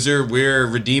in loser, we're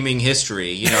redeeming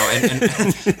history,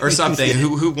 and or something,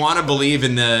 who want to believe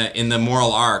in the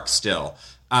moral arc still.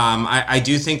 I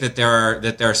do think that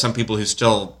there are some people who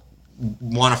still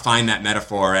want to find that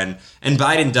metaphor, and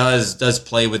Biden does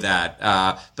play with that.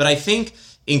 But I think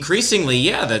increasingly,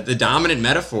 the dominant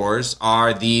metaphors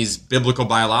are these biblical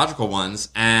biological ones,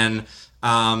 and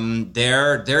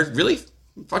they're really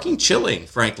fucking chilling,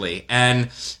 frankly. And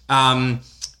but I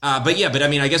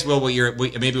mean, I guess what you're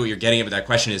getting at with that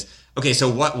question is, okay, so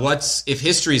what's if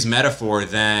history's metaphor,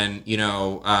 then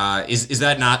is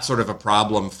that not sort of a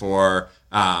problem for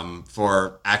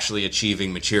actually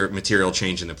achieving material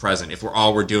change in the present? If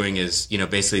all we're doing is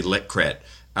basically lit crit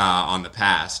on the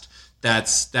past,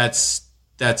 that's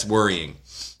worrying.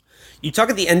 You talk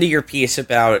at the end of your piece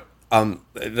about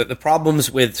the problems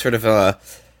with sort of a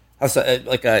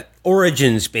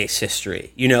origins-based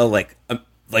history,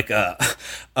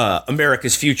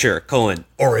 America's future,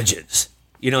 origins.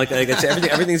 It's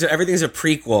everything's a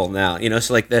prequel now,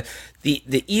 so like the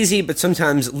easy but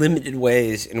sometimes limited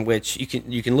ways in which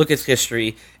you can look at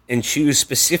history and choose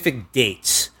specific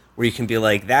dates where you can be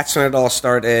like, that's when it all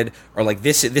started, or like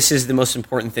this is the most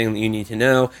important thing that you need to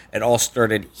know. It all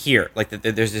started here. Like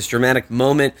there's this dramatic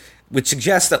moment, which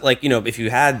suggests that like, if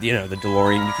you had, the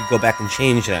DeLorean, you could go back and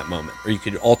change that moment, or you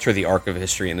could alter the arc of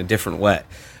history in a different way.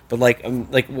 But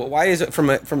why is it from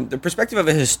the perspective of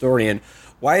a historian?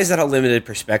 Why is that a limited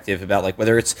perspective about like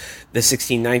whether it's the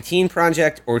 1619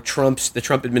 project or the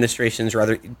Trump administration's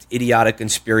rather idiotic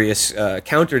and spurious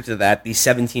counter to that, the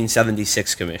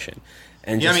 1776 commission?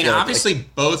 And obviously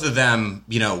both of them,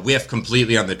 whiff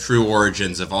completely on the true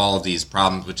origins of all of these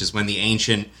problems, which is when the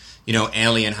ancient,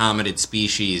 alien hominid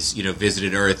species,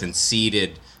 visited Earth and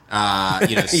seeded.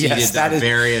 Yes, the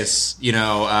various,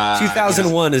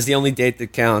 2001 is the only date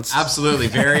that counts. Absolutely.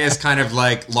 Various kind of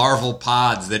like larval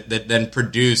pods that then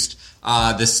produced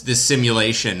this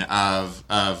simulation of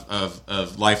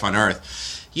life on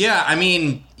Earth.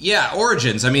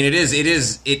 Origins. I mean,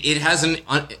 it has an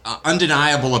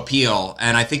undeniable appeal,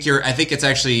 and I think it's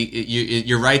actually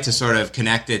you're right to sort of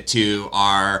connect it to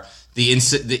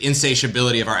the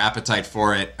insatiability of our appetite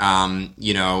for it,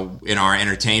 in our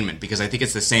entertainment, because I think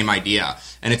it's the same idea.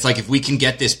 And it's like, if we can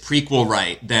get this prequel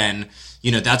right, then,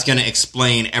 that's going to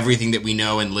explain everything that we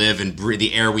know and live and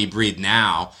the air we breathe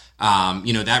now.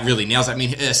 That really nails it. I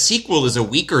mean, a sequel is a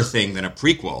weaker thing than a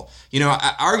prequel.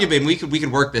 Arguably, and we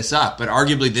could work this up, but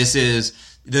arguably this is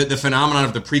the phenomenon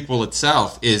of the prequel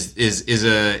itself is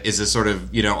a sort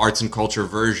of, arts and culture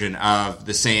version of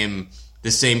the same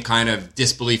kind of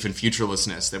disbelief in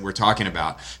futurelessness that we're talking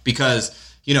about. Because,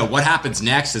 what happens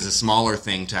next is a smaller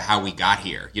thing to how we got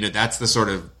here. That's the sort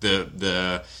of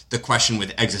the question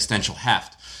with existential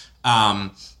heft.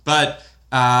 But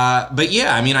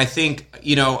yeah, I mean, I think,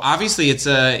 obviously it's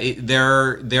there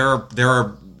are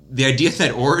the idea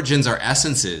that origins are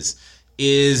essences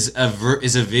is a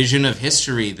vision of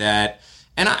history that,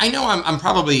 and I know I'm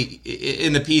probably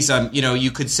in the piece,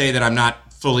 you could say that I'm not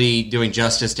fully doing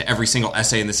justice to every single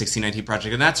essay in the 1619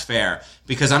 Project, and that's fair,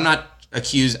 because I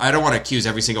don't want to accuse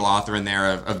every single author in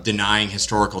there of denying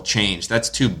historical change. That's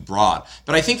too broad.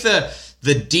 But I think the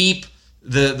deep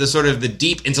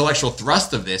intellectual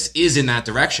thrust of this is in that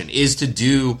direction, is to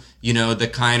do, the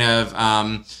kind of,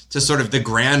 to sort of the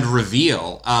grand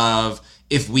reveal of,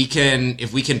 if we can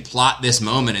plot this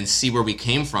moment and see where we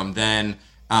came from, then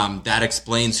that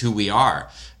explains who we are.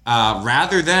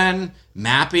 Rather than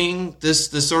mapping the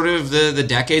sort of the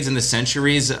decades and the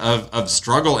centuries of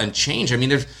struggle and change. I mean,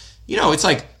 there's, it's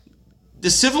like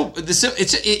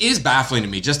it is baffling to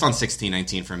me, just on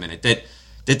 1619 for a minute, that,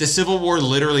 that the Civil War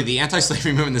literally, the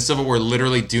anti-slavery movement and the Civil War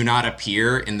literally do not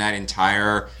appear in that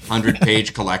entire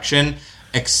 100-page collection,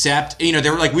 except, they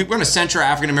were like, we're going to center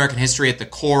African-American history at the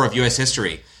core of U.S.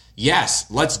 history. Yes,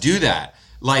 let's do that.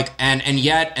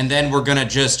 And then we're going to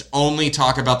just only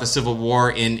talk about the Civil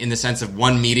War in the sense of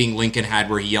one meeting Lincoln had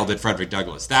where he yelled at Frederick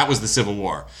Douglass. That was the Civil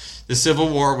War. The Civil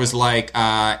War was like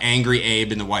Angry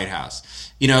Abe in the White House.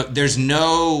 There's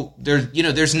no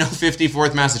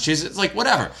 54th Massachusetts. It's like,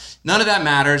 whatever. None of that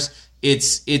matters.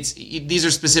 These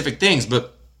are specific things,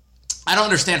 but I don't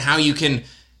understand how you can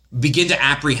begin to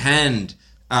apprehend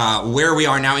where we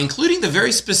are now, including the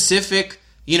very specific,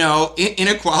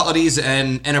 inequalities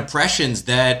and oppressions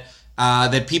that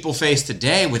people face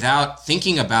today, without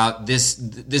thinking about this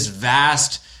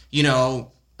vast,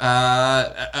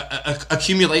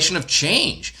 accumulation of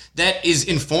change that is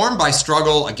informed by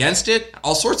struggle against it,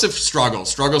 all sorts of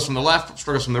struggles from the left,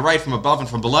 struggles from the right, from above and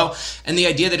from below, and the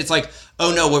idea that it's like,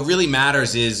 oh no, what really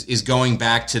matters is going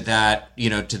back to that,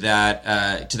 to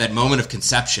that moment of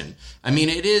conception. I mean,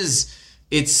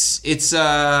 it's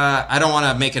I don't want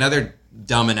to make another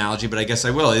dumb analogy, but I guess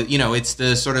I will. It's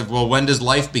the sort of, well, when does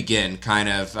life begin kind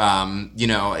of,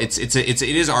 it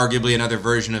is arguably another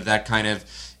version of that kind of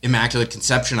immaculate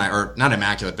conception, or not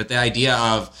immaculate, but the idea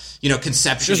of,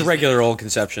 conception. Just regular old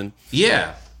conception.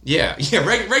 Yeah.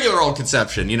 Regular old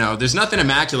conception. There's nothing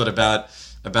immaculate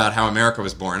about how America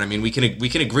was born. I mean, we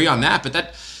can agree on that, but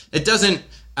it doesn't.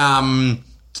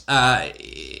 I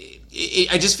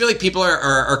just feel like people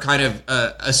are kind of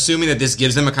assuming that this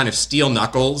gives them a kind of steel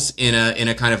knuckles in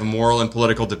a kind of a moral and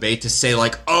political debate to say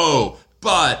like, oh,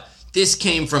 but this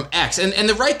came from X, and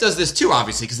the right does this too,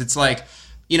 obviously, because it's like,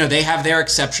 they have their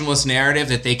exceptionalist narrative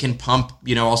that they can pump,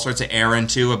 all sorts of air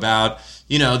into about,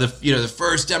 the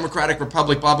first democratic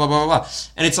republic, blah, blah, blah, blah.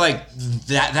 And it's like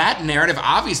that narrative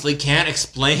obviously can't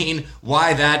explain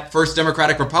why that first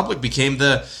democratic republic became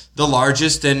the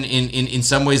largest and in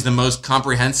some ways the most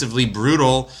comprehensively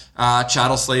brutal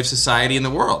chattel slave society in the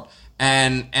world.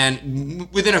 And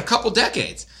within a couple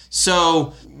decades.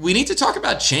 So we need to talk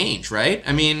about change, right?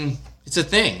 I mean, it's a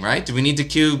thing, right? Do we need to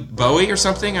cue Bowie or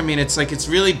something? I mean, it's like, it's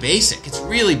really basic. It's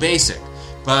really basic.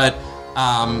 But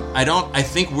I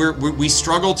think we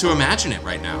struggle to imagine it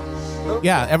right now.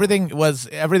 Yeah, everything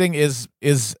is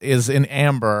in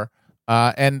amber,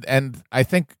 and I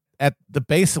think at the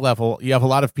base level, you have a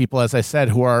lot of people, as I said,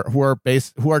 who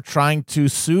are trying to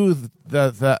soothe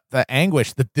the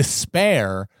anguish, the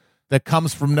despair that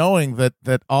comes from knowing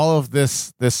that all of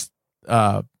this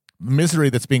misery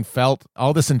that's being felt,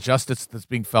 all this injustice that's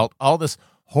being felt, all this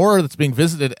horror that's being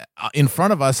visited in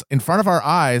front of us, in front of our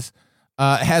eyes,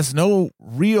 has no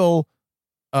real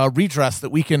redress that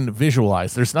we can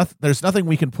visualize. There's nothing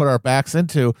we can put our backs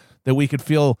into that we could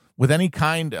feel with any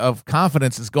kind of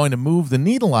confidence is going to move the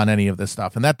needle on any of this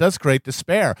stuff, and that does create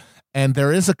despair. And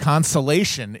there is a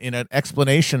consolation in an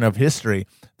explanation of history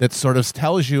that sort of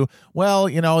tells you, well,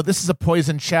 this is a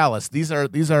poisoned chalice. These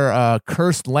are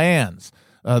cursed lands.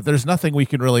 There's nothing we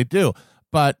can really do.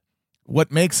 But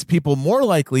what makes people more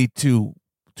likely to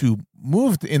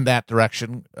move in that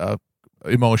direction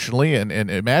emotionally and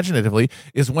imaginatively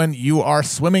is when you are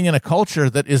swimming in a culture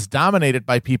that is dominated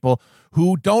by people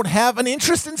who don't have an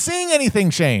interest in seeing anything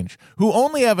change, who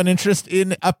only have an interest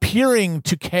in appearing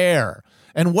to care.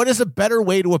 And what is a better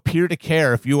way to appear to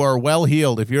care if you are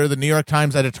well-heeled, if you're the New York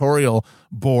Times editorial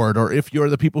board, or if you're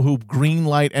the people who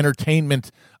greenlight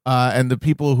entertainment and the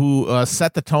people who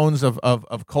set the tones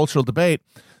of cultural debate,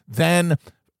 than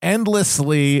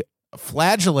endlessly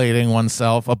flagellating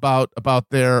oneself about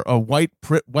their white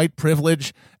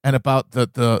privilege and about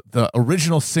the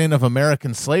original sin of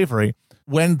American slavery,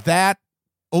 when that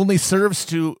only serves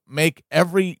to make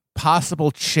every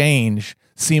possible change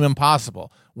seem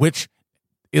impossible, which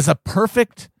is a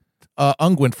perfect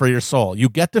unguent for your soul. You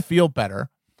get to feel better,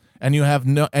 and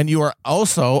you are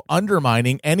also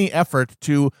undermining any effort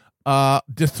to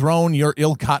dethrone your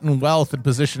ill-gotten wealth and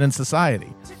position in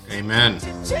society. Amen.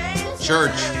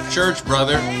 Church,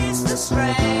 brother.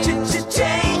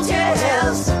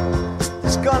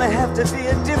 It's gonna have to be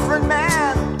a different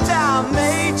man. Time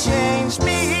may change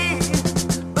me,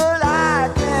 but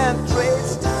I can't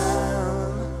trace time.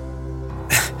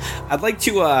 I'd like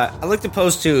to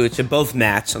pose to both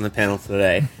Matts on the panel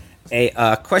today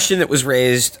a question that was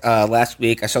raised last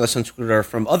week. I saw this on Twitter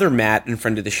from other Matt and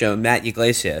friend of the show, Matt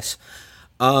Iglesias.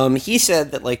 He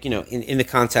said that, in the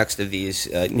context of these,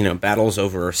 battles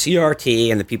over CRT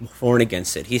and the people for and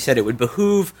against it, he said it would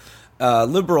behoove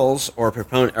liberals or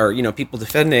people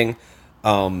defending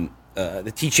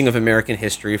the teaching of American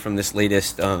history from this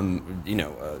latest,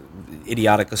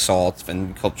 idiotic assault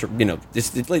and culture,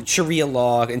 this like Sharia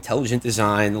law, intelligent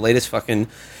design, the latest fucking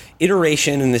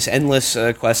iteration in this endless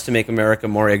quest to make America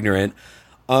more ignorant.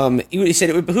 He said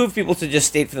it would behoove people to just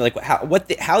state for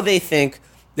how they think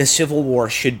the Civil War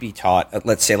should be taught at,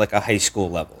 let's say, like a high school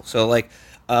level. So, like,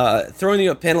 throwing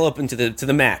the panel open to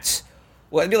the mats.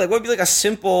 What would be like a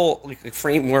simple like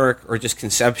framework or just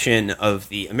conception of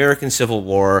the American Civil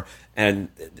War? And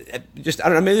just, I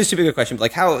don't know, maybe this is too big a question, but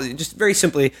like how, just very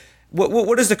simply,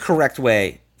 what is the correct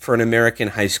way for an American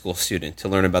high school student to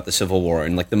learn about the Civil War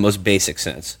in like the most basic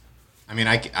sense? I mean,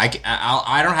 I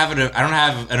don't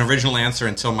have an original answer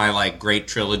until my like great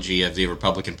trilogy of the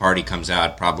Republican Party comes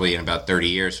out, probably in about 30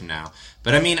 years from now.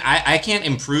 But I mean, I can't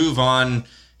improve on,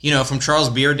 from Charles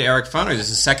Beard to Eric Foner. This is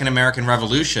the Second American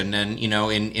Revolution, and in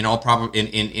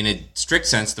a strict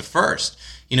sense, the first.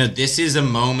 This is a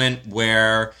moment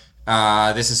where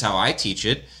this is how I teach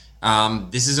it.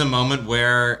 This is a moment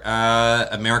where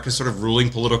America's sort of ruling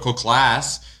political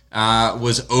class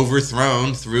was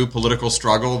overthrown through political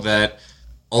struggle that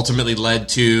ultimately led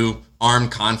to armed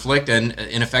conflict and,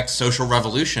 in effect, social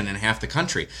revolution in half the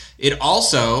country. It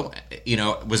also,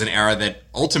 was an era that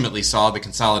ultimately saw the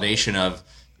consolidation of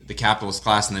the capitalist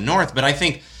class in the North. But I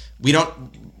think we don't.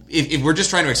 If we're just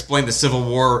trying to explain the Civil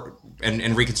War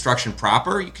and Reconstruction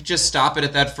proper, you could just stop it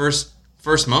at that first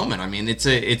moment. I mean, it's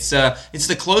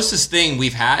the closest thing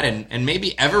we've had and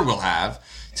maybe ever will have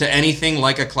to anything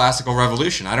like a classical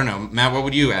revolution. I don't know, Matt. What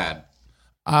would you add?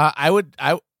 I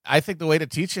think the way to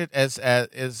teach it as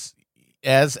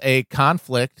a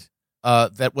conflict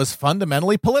that was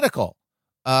fundamentally political.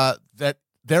 That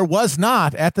there was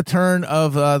not at the turn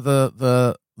of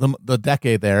the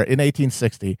decade there in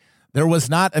 1860. There was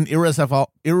not an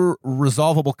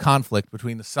irresolvable conflict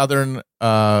between the Southern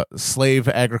slave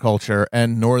agriculture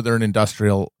and Northern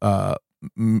industrial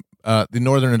the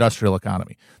Northern industrial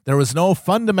economy. There was no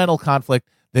fundamental conflict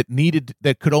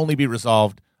that could only be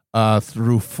resolved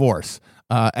through force.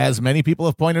 As many people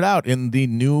have pointed out in the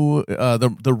new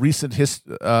the recent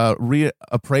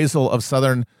reappraisal of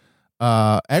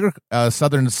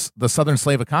the Southern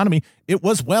slave economy, it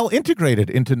was well integrated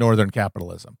into Northern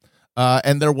capitalism.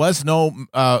 And there was no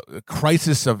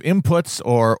crisis of inputs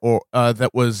or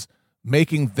that was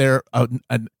making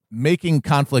making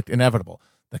conflict inevitable.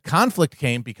 The conflict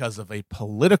came because of the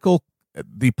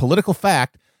political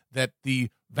fact that the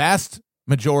vast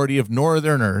majority of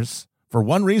Northerners, for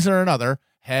one reason or another,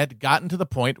 had gotten to the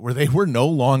point where they were no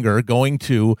longer going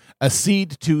to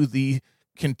accede to the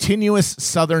continuous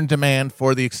Southern demand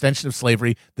for the extension of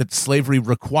slavery that slavery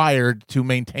required to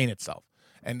maintain itself.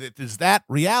 And it is that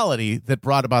reality that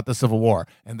brought about the Civil War.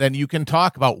 And then you can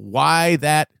talk about why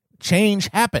that change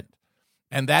happened.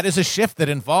 And that is a shift that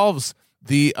involves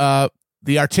the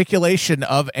articulation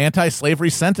of anti-slavery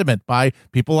sentiment by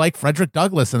people like Frederick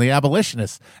Douglass and the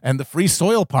abolitionists and the Free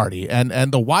Soil Party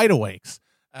and the Wide Awakes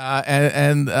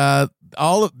and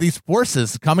all of these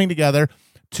forces coming together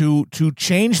to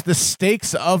change the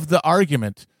stakes of the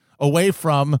argument away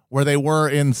from where they were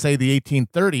in, say, the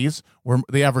 1830s, where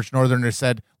the average Northerner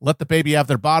said, let the baby have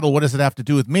their bottle, what does it have to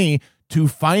do with me, to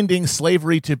finding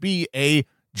slavery to be a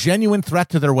genuine threat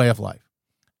to their way of life.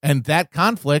 And that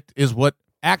conflict is what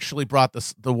actually brought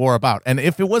the war about. And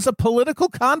if it was a political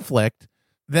conflict,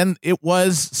 then it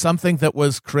was something that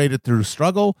was created through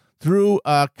struggle, through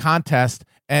contest,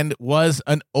 and was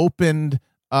an opened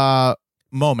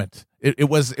moment. It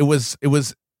was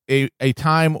a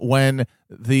time when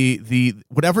the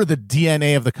whatever the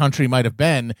DNA of the country might have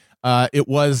been, it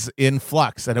was in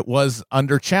flux and it was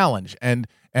under challenge. And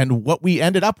what we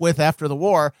ended up with after the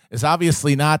war is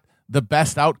obviously not the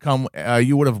best outcome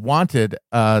you would have wanted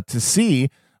to see,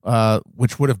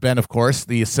 which would have been, of course,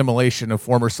 the assimilation of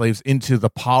former slaves into the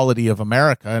polity of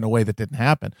America in a way that didn't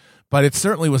happen. But it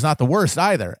certainly was not the worst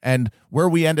either. And where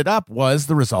we ended up was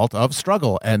the result of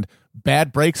struggle and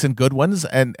bad breaks and good ones,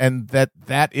 and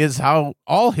that is how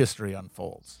all history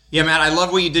unfolds. Yeah, Matt, I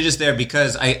love what you did just there,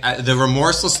 because the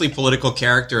remorselessly political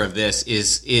character of this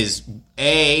is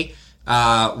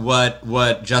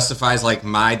what justifies like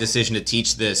my decision to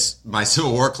teach my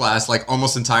Civil War class like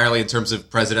almost entirely in terms of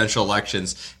presidential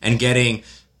elections and getting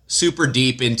super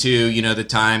deep into the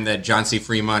time that John C.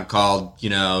 Fremont called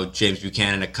James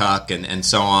Buchanan a cuck and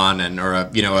so on, and or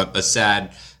a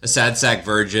sad sack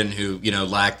virgin who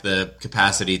lacked the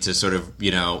capacity to sort of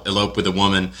elope with a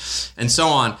woman and so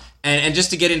on. And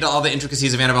just to get into all the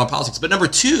intricacies of antebellum politics. But number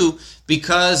two,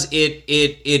 because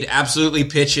it absolutely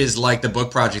pitches like the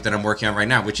book project that I'm working on right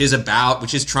now, which is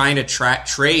trying to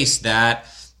trace that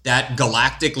that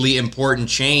galactically important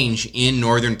change in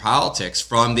Northern politics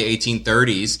from the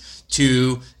 1830s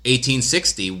to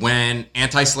 1860, when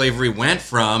anti-slavery went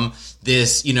from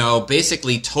this,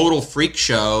 basically total freak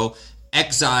show,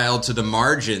 exiled to the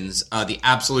margins, the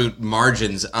absolute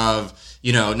margins of,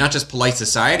 not just polite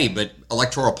society, but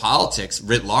electoral politics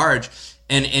writ large,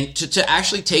 and to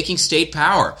actually taking state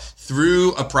power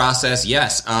through a process,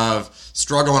 yes, of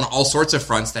struggle on all sorts of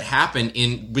fronts that happened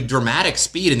with dramatic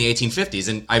speed in the 1850s.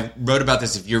 And I wrote about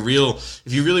this. If you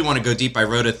really want to go deep, I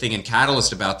wrote a thing in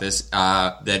Catalyst about this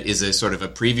that is a sort of a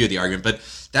preview of the argument. But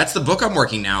that's the book I'm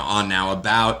working on now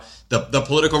about the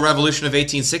political revolution of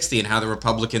 1860 and how the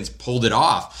Republicans pulled it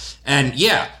off. And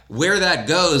yeah, where that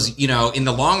goes, in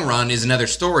the long run is another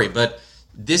story. But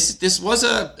this was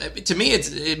to me,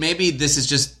 maybe this is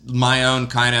just my own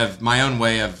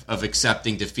way of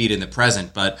accepting defeat in the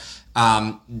present. But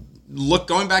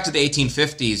going back to the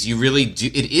 1850s, you really do.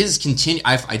 It is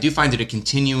I do find it a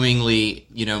continuingly,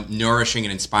 nourishing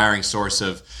and inspiring source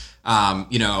of,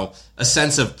 a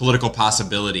sense of political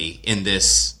possibility in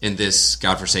this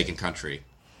godforsaken country.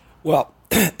 Well,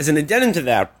 As an addendum to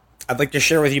that, I'd like to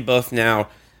share with you both now,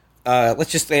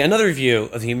 let's just say, another view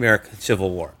of the American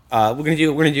Civil War. We're going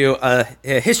to do a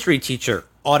history teacher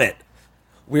audit.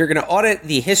 We're going to audit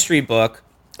the history book.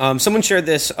 Someone shared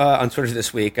this on Twitter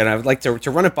this week, and I would like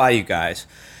to run it by you guys.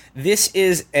 This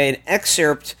is an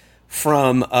excerpt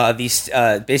from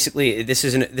basically, this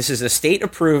is a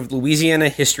state-approved Louisiana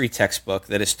history textbook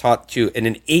that is taught in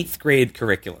an 8th grade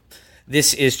curriculum.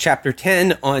 This is Chapter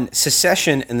 10 on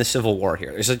secession and the Civil War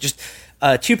here. There's just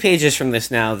 2 pages from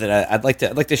this now that I'd like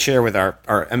to share with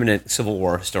our eminent Civil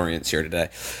War historians here today.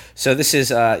 So this is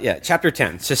Chapter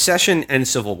 10, Secession and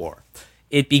Civil War.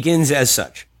 It begins as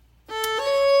such.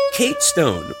 Kate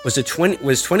Stone was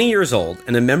 20 years old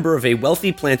and a member of a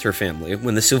wealthy planter family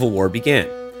when the Civil War began.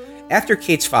 After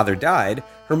Kate's father died,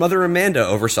 her mother Amanda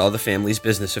oversaw the family's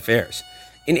business affairs.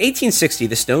 In 1860,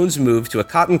 the Stones moved to a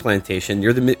cotton plantation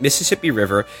near the Mississippi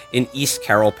River in East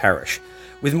Carroll Parish.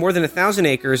 With more than 1,000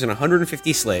 acres and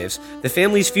 150 slaves, the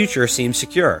family's future seemed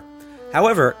secure.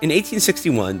 However, in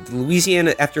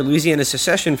 1861, after Louisiana's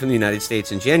secession from the United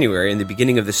States in January and the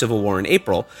beginning of the Civil War in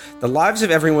April, the lives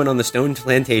of everyone on the Stone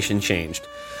plantation changed.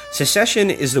 Secession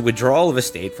is the withdrawal of a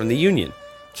state from the Union.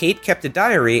 Kate kept a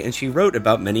diary, and she wrote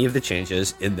about many of the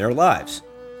changes in their lives.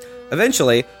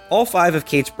 Eventually, all 5 of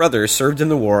Kate's brothers served in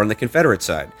the war on the Confederate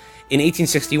side. In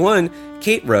 1861,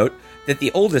 Kate wrote that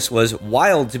the oldest was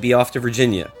wild to be off to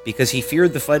Virginia because he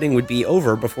feared the fighting would be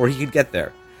over before he could get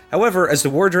there. However, as the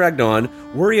war dragged on,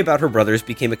 worry about her brothers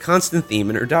became a constant theme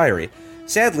in her diary.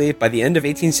 Sadly, by the end of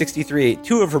 1863,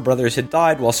 2 of her brothers had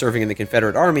died while serving in the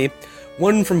Confederate Army,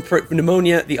 one from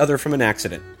pneumonia, the other from an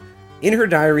accident. In her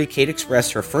diary, Kate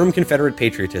expressed her firm Confederate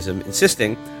patriotism,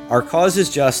 insisting, "Our cause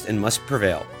is just and must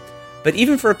prevail." But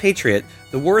even for a patriot,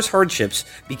 the war's hardships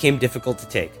became difficult to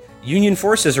take. Union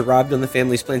forces arrived on the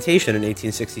family's plantation in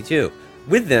 1862.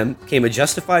 With them came a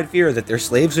justified fear that their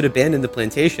slaves would abandon the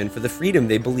plantation for the freedom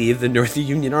they believed the North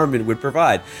Union Army would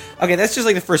provide. Okay, that's just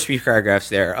like the first few paragraphs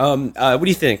there. What do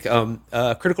you think?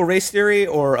 Critical race theory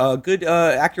or a good,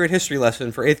 accurate history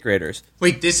lesson for 8th graders?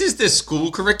 Wait, this is the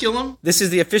school curriculum? This is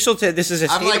the official. This is a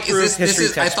state-approved history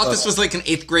textbook. I thought this was like an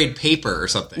 8th grade paper or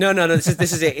something. No.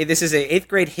 This is a 8th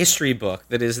grade history book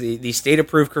that is the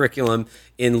state-approved curriculum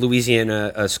in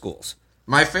Louisiana schools.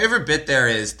 My favorite bit there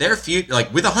is their future,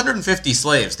 like with 150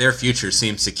 slaves, their future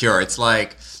seems secure. It's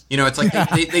like,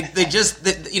 they just,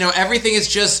 everything is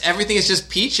just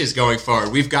peaches going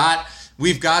forward. We've got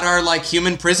our like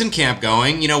human prison camp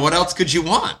going. What else could you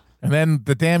want? And then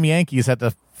the damn Yankees had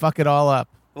to fuck it all up.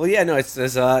 Well, yeah, no, it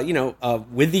says,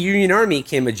 with the Union Army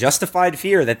came a justified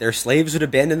fear that their slaves would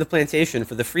abandon the plantation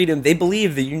for the freedom they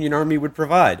believed the Union Army would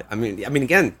provide. I mean,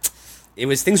 again,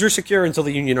 things were secure until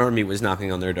the Union Army was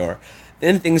knocking on their door.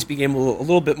 Then things became a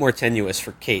little bit more tenuous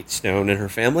for Kate Stone and her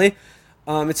family.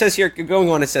 It says here,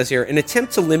 in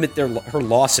attempt to limit her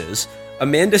losses,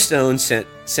 Amanda Stone sent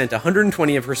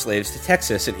 120 of her slaves to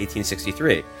Texas in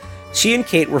 1863. She and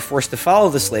Kate were forced to follow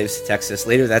the slaves to Texas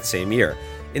later that same year.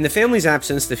 In the family's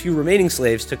absence, the few remaining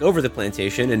slaves took over the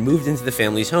plantation and moved into the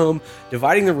family's home,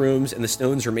 dividing the rooms and the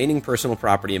Stones' remaining personal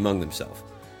property among themselves.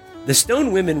 The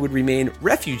Stone women would remain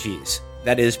refugees,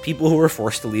 that is, people who were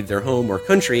forced to leave their home or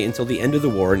country until the end of the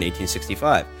war in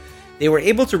 1865. They were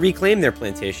able to reclaim their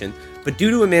plantation, but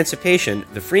due to emancipation,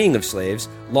 the freeing of slaves,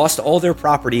 lost all their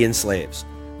property in slaves.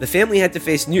 The family had to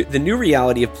face the new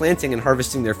reality of planting and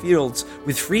harvesting their fields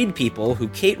with freed people who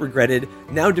Kate regretted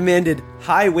now demanded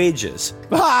high wages.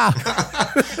 I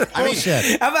mean,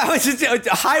 how about just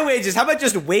high wages? How about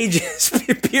just wages,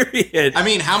 period? I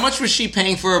mean, how much was she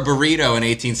paying for a burrito in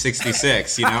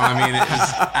 1866? You know, I mean, it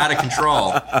was out of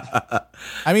control.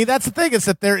 I mean, that's the thing, is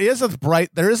that there is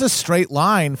a straight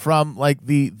line from like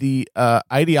the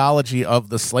ideology of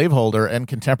the slaveholder and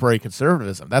contemporary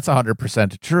conservatism. That's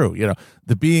 100% true. You know,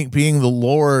 the being the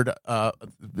Lord,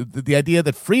 the idea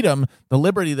that freedom, the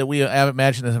liberty that we have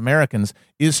imagined as Americans,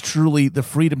 is truly the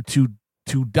freedom to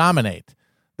dominate,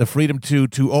 the freedom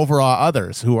to overawe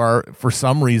others who are for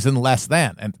some reason less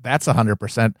than, and that's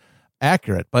 100%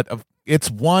 accurate. But it's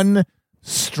one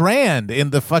strand in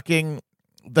the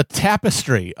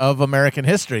tapestry of American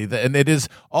history, and it is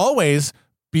always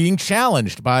being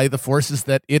challenged by the forces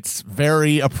that its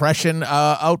very oppression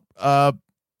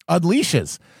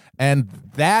unleashes. And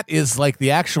that is like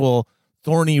the actual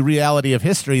thorny reality of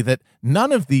history that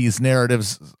none of these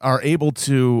narratives are able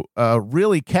to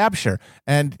really capture.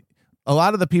 And a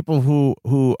lot of the people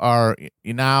who are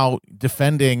now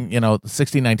defending, the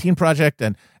 1619 Project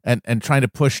and trying to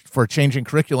push for changing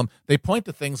curriculum, they point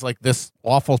to things like this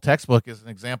awful textbook as an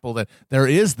example that there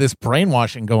is this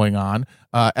brainwashing going on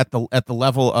at the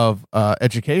level of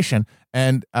education.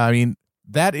 And I mean,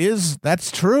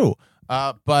 that's true.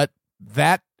 But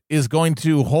that is going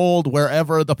to hold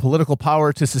wherever the political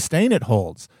power to sustain it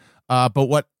holds. But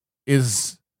what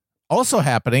is also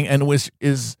happening, and which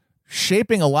is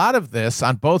shaping a lot of this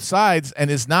on both sides, and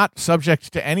is not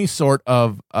subject to any sort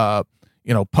of a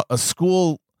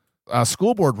school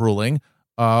board ruling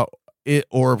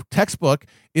or textbook,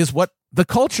 is what the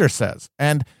culture says.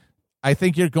 And I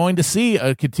think you're going to see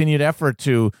a continued effort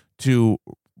to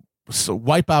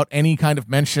wipe out any kind of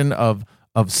mention of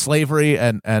slavery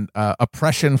and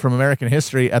oppression from American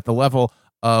history at the level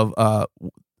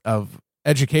of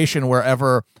education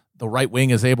wherever the right wing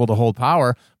is able to hold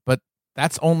power. But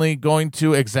that's only going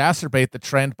to exacerbate the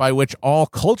trend by which all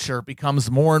culture becomes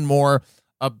more and more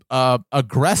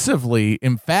aggressively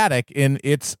emphatic in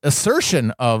its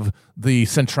assertion of the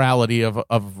centrality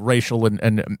of racial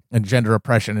and gender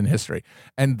oppression in history.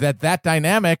 And that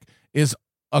dynamic is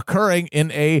occurring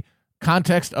in a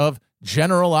context of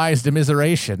generalized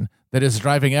immiseration that is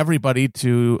driving everybody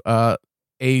to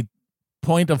a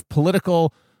point of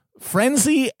political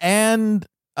frenzy and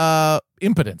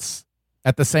impotence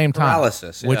at the same time,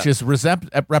 paralysis, which is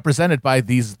represented by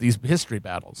these history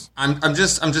battles. I'm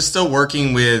just still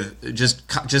working with just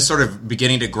sort of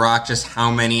beginning to grok just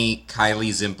how many Kylie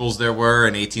Zimples there were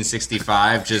in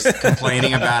 1865, just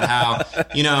complaining about how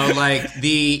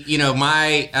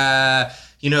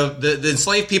the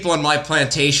enslaved people on my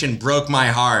plantation broke my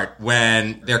heart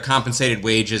when their compensated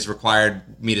wages required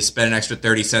me to spend an extra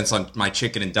 30 cents on my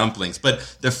chicken and dumplings. But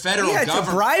the federal government...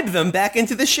 to bribe them back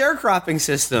into the sharecropping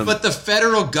system. But the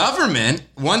federal government,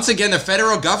 once again, the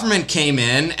federal government came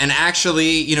in and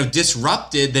actually,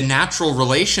 disrupted the natural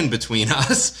relation between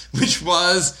us, which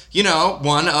was,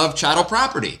 one of chattel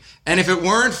property. And if it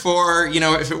weren't for,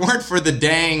 the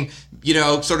dang,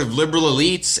 sort of liberal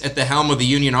elites at the helm of the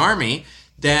Union Army,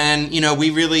 then, we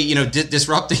really,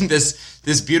 disrupting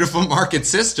this beautiful market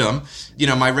system,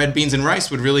 my red beans and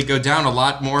rice would really go down a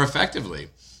lot more effectively.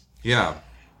 Yeah.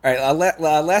 All right,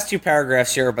 last two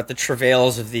paragraphs here about the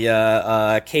travails of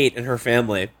the Kate and her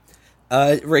family.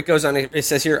 It goes on, it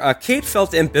says here, Kate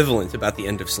felt ambivalent about the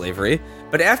end of slavery,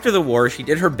 but after the war, she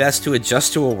did her best to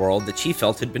adjust to a world that she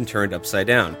felt had been turned upside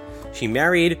down. She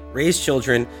married, raised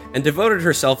children, and devoted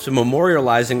herself to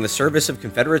memorializing the service of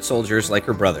Confederate soldiers like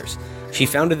her brothers. She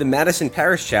founded the Madison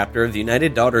Parish chapter of the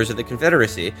United Daughters of the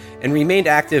Confederacy and remained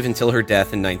active until her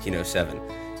death in 1907.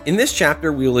 In this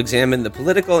chapter, we will examine the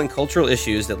political and cultural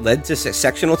issues that led to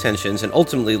sectional tensions and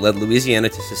ultimately led Louisiana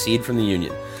to secede from the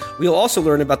Union. We will also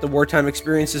learn about the wartime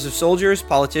experiences of soldiers,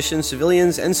 politicians,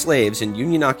 civilians, and slaves in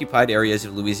Union-occupied areas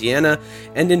of Louisiana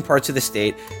and in parts of the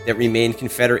state that remained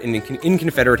in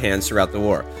Confederate hands throughout the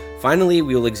war. Finally,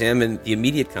 we will examine the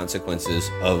immediate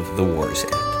consequences of the war's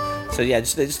end. So yeah,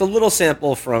 just a little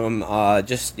sample from an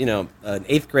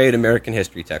 8th grade American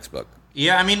history textbook.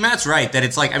 Yeah, I mean, Matt's right that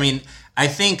it's like, I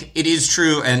think it is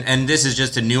true, and this is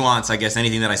just a nuance, I guess,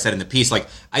 anything that I said in the piece. Like,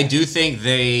 I do think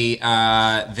they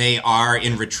are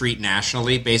in retreat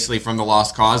nationally, basically from the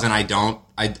lost cause, and I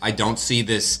don't see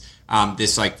this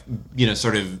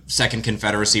sort of second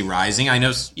Confederacy rising. I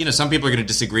know, some people are going to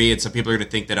disagree, and some people are going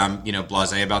to think that I'm,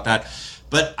 blasé about that.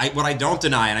 But what I don't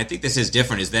deny, and I think this is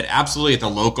different, is that absolutely at the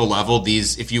local level,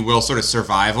 these, if you will, sort of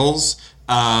survivals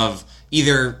of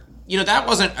either that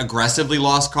wasn't aggressively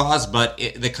lost cause, but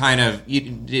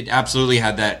it absolutely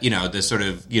had that, the sort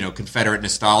of, Confederate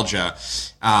nostalgia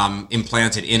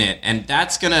implanted in it. And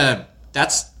that's gonna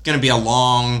be a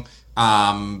long,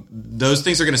 those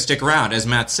things are gonna stick around, as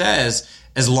Matt says,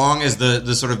 as long as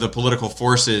the sort of the political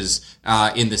forces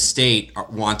in the state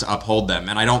want to uphold them.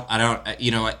 And I don't,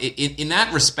 in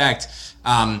that respect,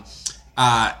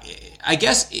 I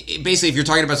guess basically, if you're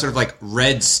talking about sort of like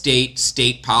red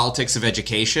state politics of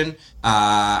education,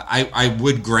 I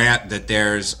would grant that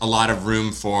there's a lot of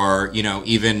room for,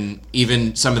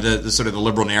 even some of the sort of the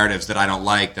liberal narratives that I don't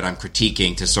like, that I'm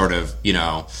critiquing, to sort of,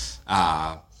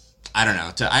 I don't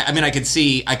know. I could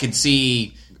see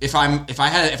if I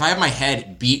have my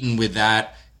head beaten with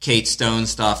that Kate Stone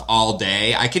stuff all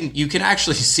day, you can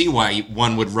actually see why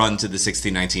one would run to the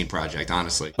 1619 Project,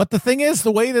 honestly. But the thing is,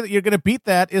 the way that you're going to beat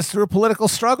that is through a political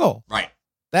struggle. Right.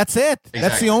 That's it. Exactly.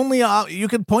 That's the only, you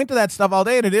can point to that stuff all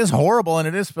day, and it is horrible, and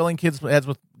it is filling kids' heads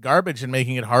with garbage and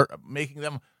making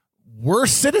them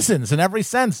worse citizens in every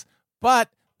sense. But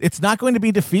it's not going to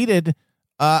be defeated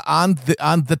on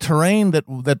the terrain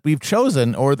that we've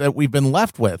chosen, or that we've been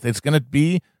left with. It's going to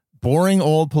be boring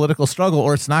old political struggle,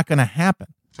 or it's not going to happen.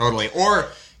 Totally. Or,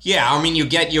 yeah, I mean, you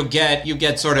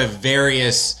get sort of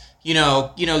various,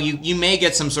 you may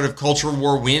get some sort of culture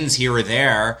war wins here or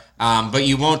there, but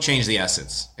you won't change the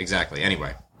essence. Exactly.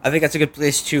 Anyway. I think that's a good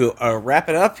place to wrap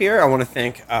it up here. I want to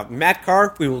thank Matt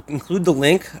Karp. We will include the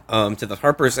link to the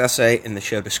Harper's essay in the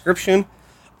show description.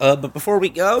 But before we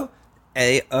go,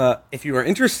 if you are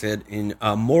interested in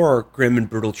more grim and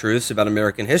brutal truths about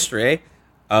American history,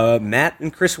 Matt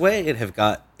and Chris Wade have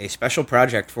got a special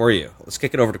project for you. Let's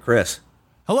kick it over to Chris.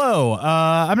 Hello.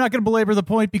 I'm not going to belabor the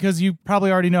point because you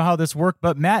probably already know how this worked,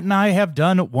 but Matt and I have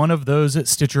done one of those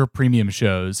Stitcher Premium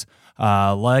shows.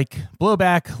 Like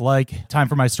Blowback, like Time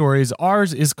for My Stories.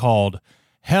 Ours is called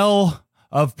Hell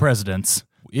of Presidents.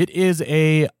 It is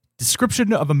a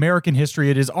description of American history.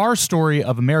 It is our story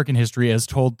of American history as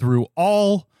told through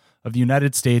all of the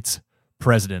United States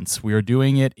presidents. We are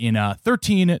doing it in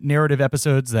 13 narrative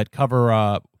episodes that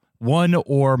cover one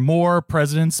or more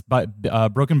presidents,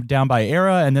 broken down by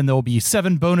era, and then there will be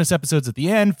 7 bonus episodes at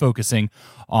the end focusing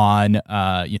on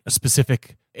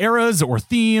specific eras or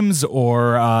themes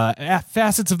or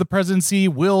facets of the presidency.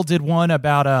 Will did one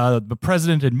about the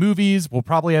president in movies. We'll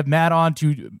probably have Matt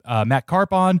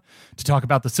Karp on to talk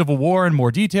about the Civil War in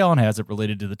more detail and has it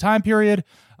related to the time period.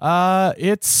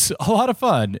 It's a lot of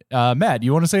fun. Matt,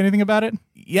 you want to say anything about it?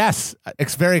 Yes,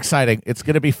 it's very exciting. It's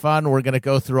going to be fun. We're going to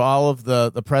go through all of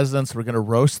the presidents. We're going to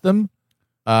roast them.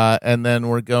 And then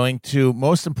we're going to,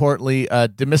 most importantly,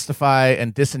 demystify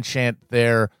and disenchant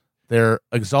their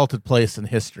exalted place in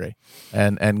history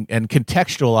and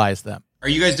contextualize them. Are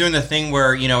you guys doing the thing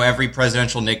where, every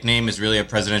presidential nickname is really a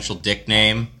presidential dick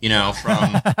name?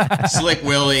 From Slick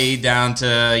Willie down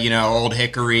to, Old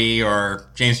Hickory, or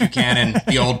James Buchanan,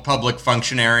 the old public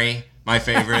functionary, my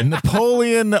favorite.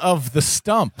 Napoleon of the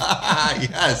Stump.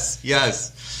 Yes.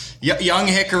 Young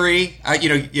Hickory,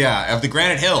 of the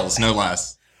Granite Hills, no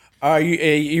less.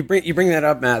 You bring that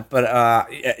up, Matt, but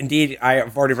indeed, I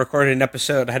have already recorded an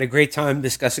episode. I had a great time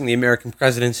discussing the American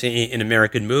presidency in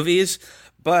American movies,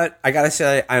 but I gotta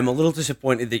say, I'm a little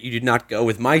disappointed that you did not go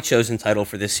with my chosen title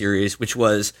for this series, which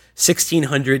was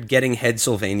 1600 Getting Head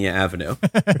Sylvania Avenue.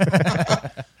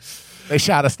 They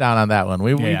shot us down on that one.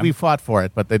 We fought for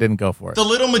it, but they didn't go for it. The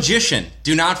Little Magician.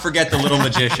 Do not forget The Little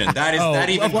Magician. That is that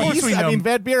even. Of course we know. I mean,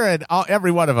 Van Buren,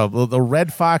 every one of them. The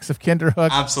Red Fox of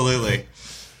Kinderhook. Absolutely.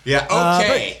 Yeah.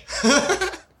 Okay.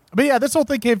 But yeah, this whole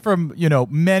thing came from,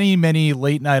 many, many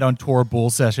late night on tour bull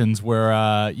sessions where,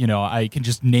 I can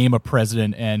just name a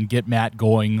president and get Matt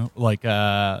going like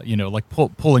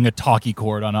pulling a talkie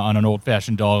cord on an old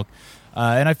fashioned dog.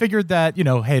 And I figured that,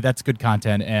 hey, that's good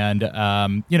content. And,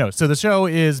 so the show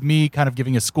is me kind of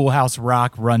giving a Schoolhouse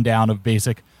Rock rundown of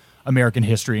basic American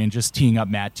history and just teeing up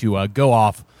Matt to go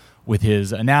off with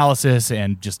his analysis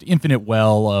and just infinite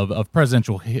well of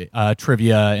presidential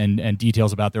trivia and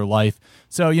details about their life.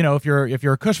 So, if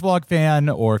you're a Kush Vlog fan,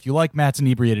 or if you like Matt's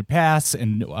inebriated pass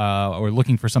and or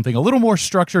looking for something a little more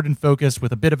structured and focused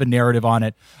with a bit of a narrative on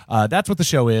it, that's what the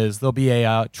show is. There'll be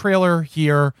a trailer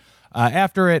here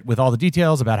after it with all the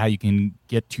details about how you can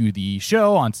get to the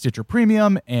show on Stitcher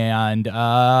Premium, and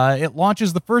it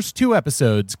launches the first 2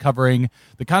 episodes covering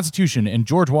the Constitution and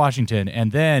George Washington,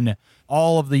 and then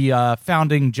all of the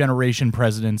founding generation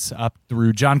presidents up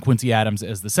through John Quincy Adams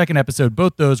as the second episode.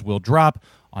 Both those will drop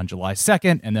on July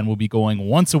 2nd, and then we'll be going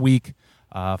once a week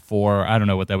for, I don't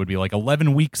know what that would be, like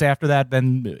 11 weeks after that.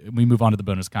 Then we move on to the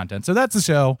bonus content. So that's the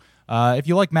show. If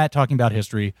you like Matt talking about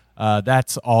history,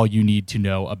 that's all you need to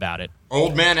know about it.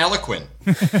 Old man eloquent.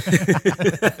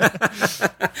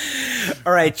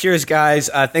 All right, cheers, guys.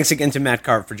 Thanks again to Matt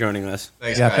Karp for joining us.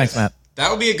 Thanks, guys. Thanks, Matt. That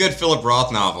would be a good Philip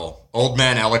Roth novel. Old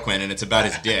man eloquent, and it's about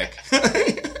his dick.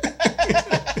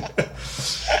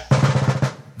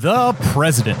 The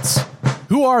presidents.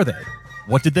 Who are they?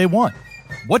 What did they want?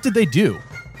 What did they do?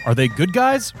 Are they good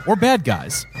guys or bad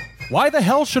guys? Why the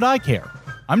hell should I care?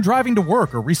 I'm driving to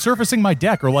work or resurfacing my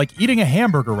deck or like eating a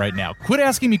hamburger right now. Quit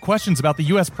asking me questions about the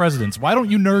U.S. presidents. Why don't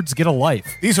you nerds get a life?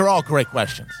 These are all great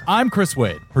questions. I'm Chris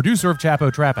Wade, producer of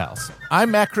Chapo Trap House.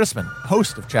 I'm Matt Chrisman,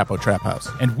 host of Chapo Trap House.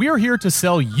 And we're here to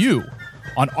sell you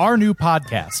on our new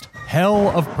podcast, Hell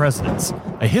of Presidents,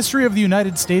 a history of the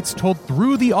United States told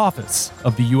through the office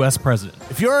of the U.S. president.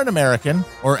 If you're an American,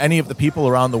 or any of the people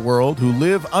around the world who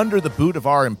live under the boot of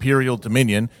our imperial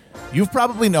dominion, you've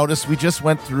probably noticed we just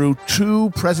went through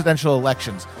 2 presidential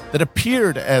elections that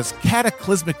appeared as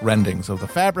cataclysmic rendings of the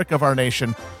fabric of our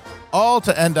nation, all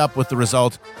to end up with the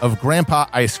result of Grandpa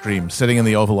Ice Cream sitting in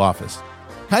the Oval Office.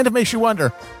 Kind of makes you wonder,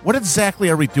 what exactly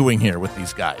are we doing here with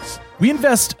these guys? We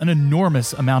invest an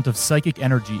enormous amount of psychic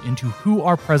energy into who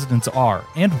our presidents are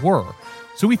and were,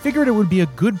 so we figured it would be a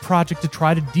good project to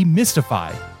try to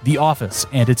demystify the office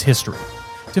and its history.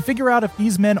 To figure out if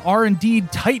these men are indeed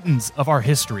titans of our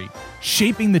history,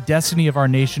 shaping the destiny of our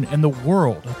nation and the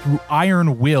world through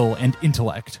iron will and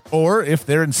intellect. Or if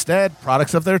they're instead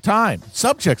products of their time,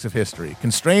 subjects of history,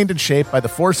 constrained and shaped by the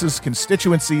forces,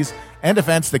 constituencies, and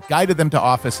events that guided them to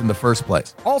office in the first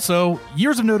place. Also,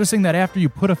 years of noticing that after you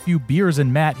put a few beers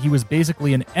in Matt, he was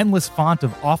basically an endless font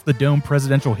of off-the-dome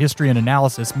presidential history and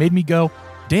analysis made me go,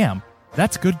 damn,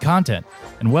 that's good content.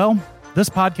 And well, this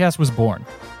podcast was born.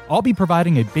 I'll be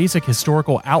providing a basic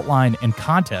historical outline and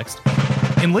context.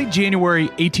 In late January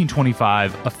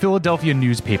 1825, a Philadelphia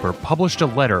newspaper published a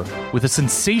letter with a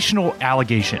sensational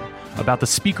allegation about the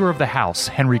Speaker of the House,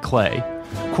 Henry Clay.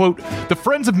 Quote, "The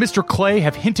friends of Mr. Clay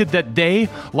have hinted that they,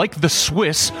 like the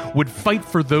Swiss, would fight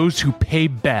for those who pay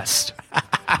best."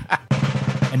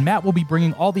 And Matt will be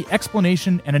bringing all the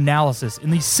explanation and analysis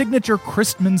in the signature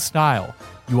Christman style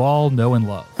you all know and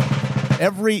love.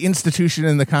 Every institution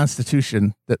in the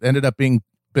Constitution that ended up being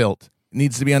built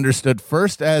needs to be understood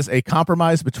first as a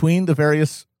compromise between the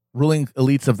various ruling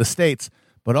elites of the states,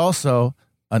 but also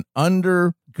an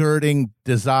undergirding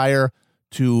desire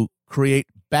to create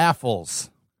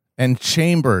baffles and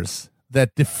chambers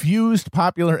that diffused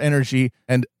popular energy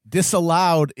and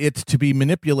disallowed it to be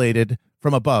manipulated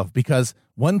from above. Because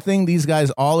one thing these guys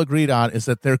all agreed on is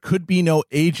that there could be no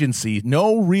agency,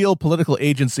 no real political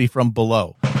agency from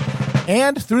below.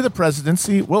 And through the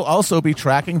presidency, we'll also be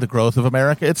tracking the growth of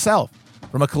America itself.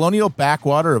 From a colonial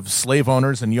backwater of slave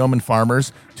owners and yeoman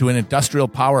farmers, to an industrial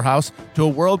powerhouse, to a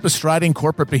world-bestriding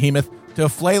corporate behemoth, to a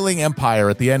flailing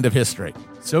empire at the end of history.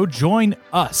 So join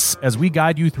us as we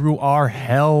guide you through our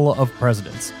hell of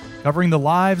presidents, covering the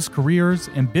lives, careers,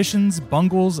 ambitions,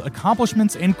 bungles,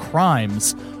 accomplishments, and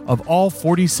crimes of all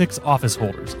 46 office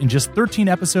holders in just 13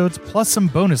 episodes, plus some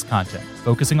bonus content,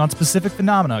 focusing on specific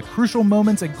phenomena, crucial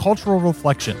moments, and cultural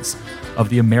reflections of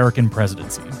the American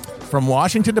presidency. From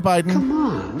Washington to Biden, come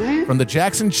on, man. From the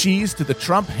Jackson cheese to the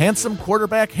Trump handsome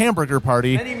quarterback hamburger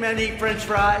party, Many French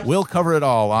fries. We'll cover it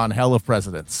all on Hell of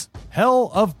Presidents. Hell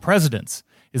of Presidents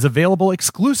is available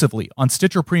exclusively on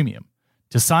Stitcher Premium.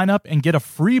 To sign up and get a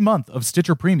free month of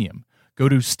Stitcher Premium, go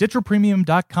to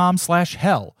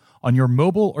stitcherpremium.com/hell on your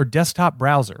mobile or desktop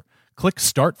browser. Click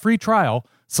Start Free Trial,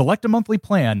 select a monthly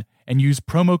plan, and use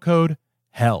promo code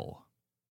HELL.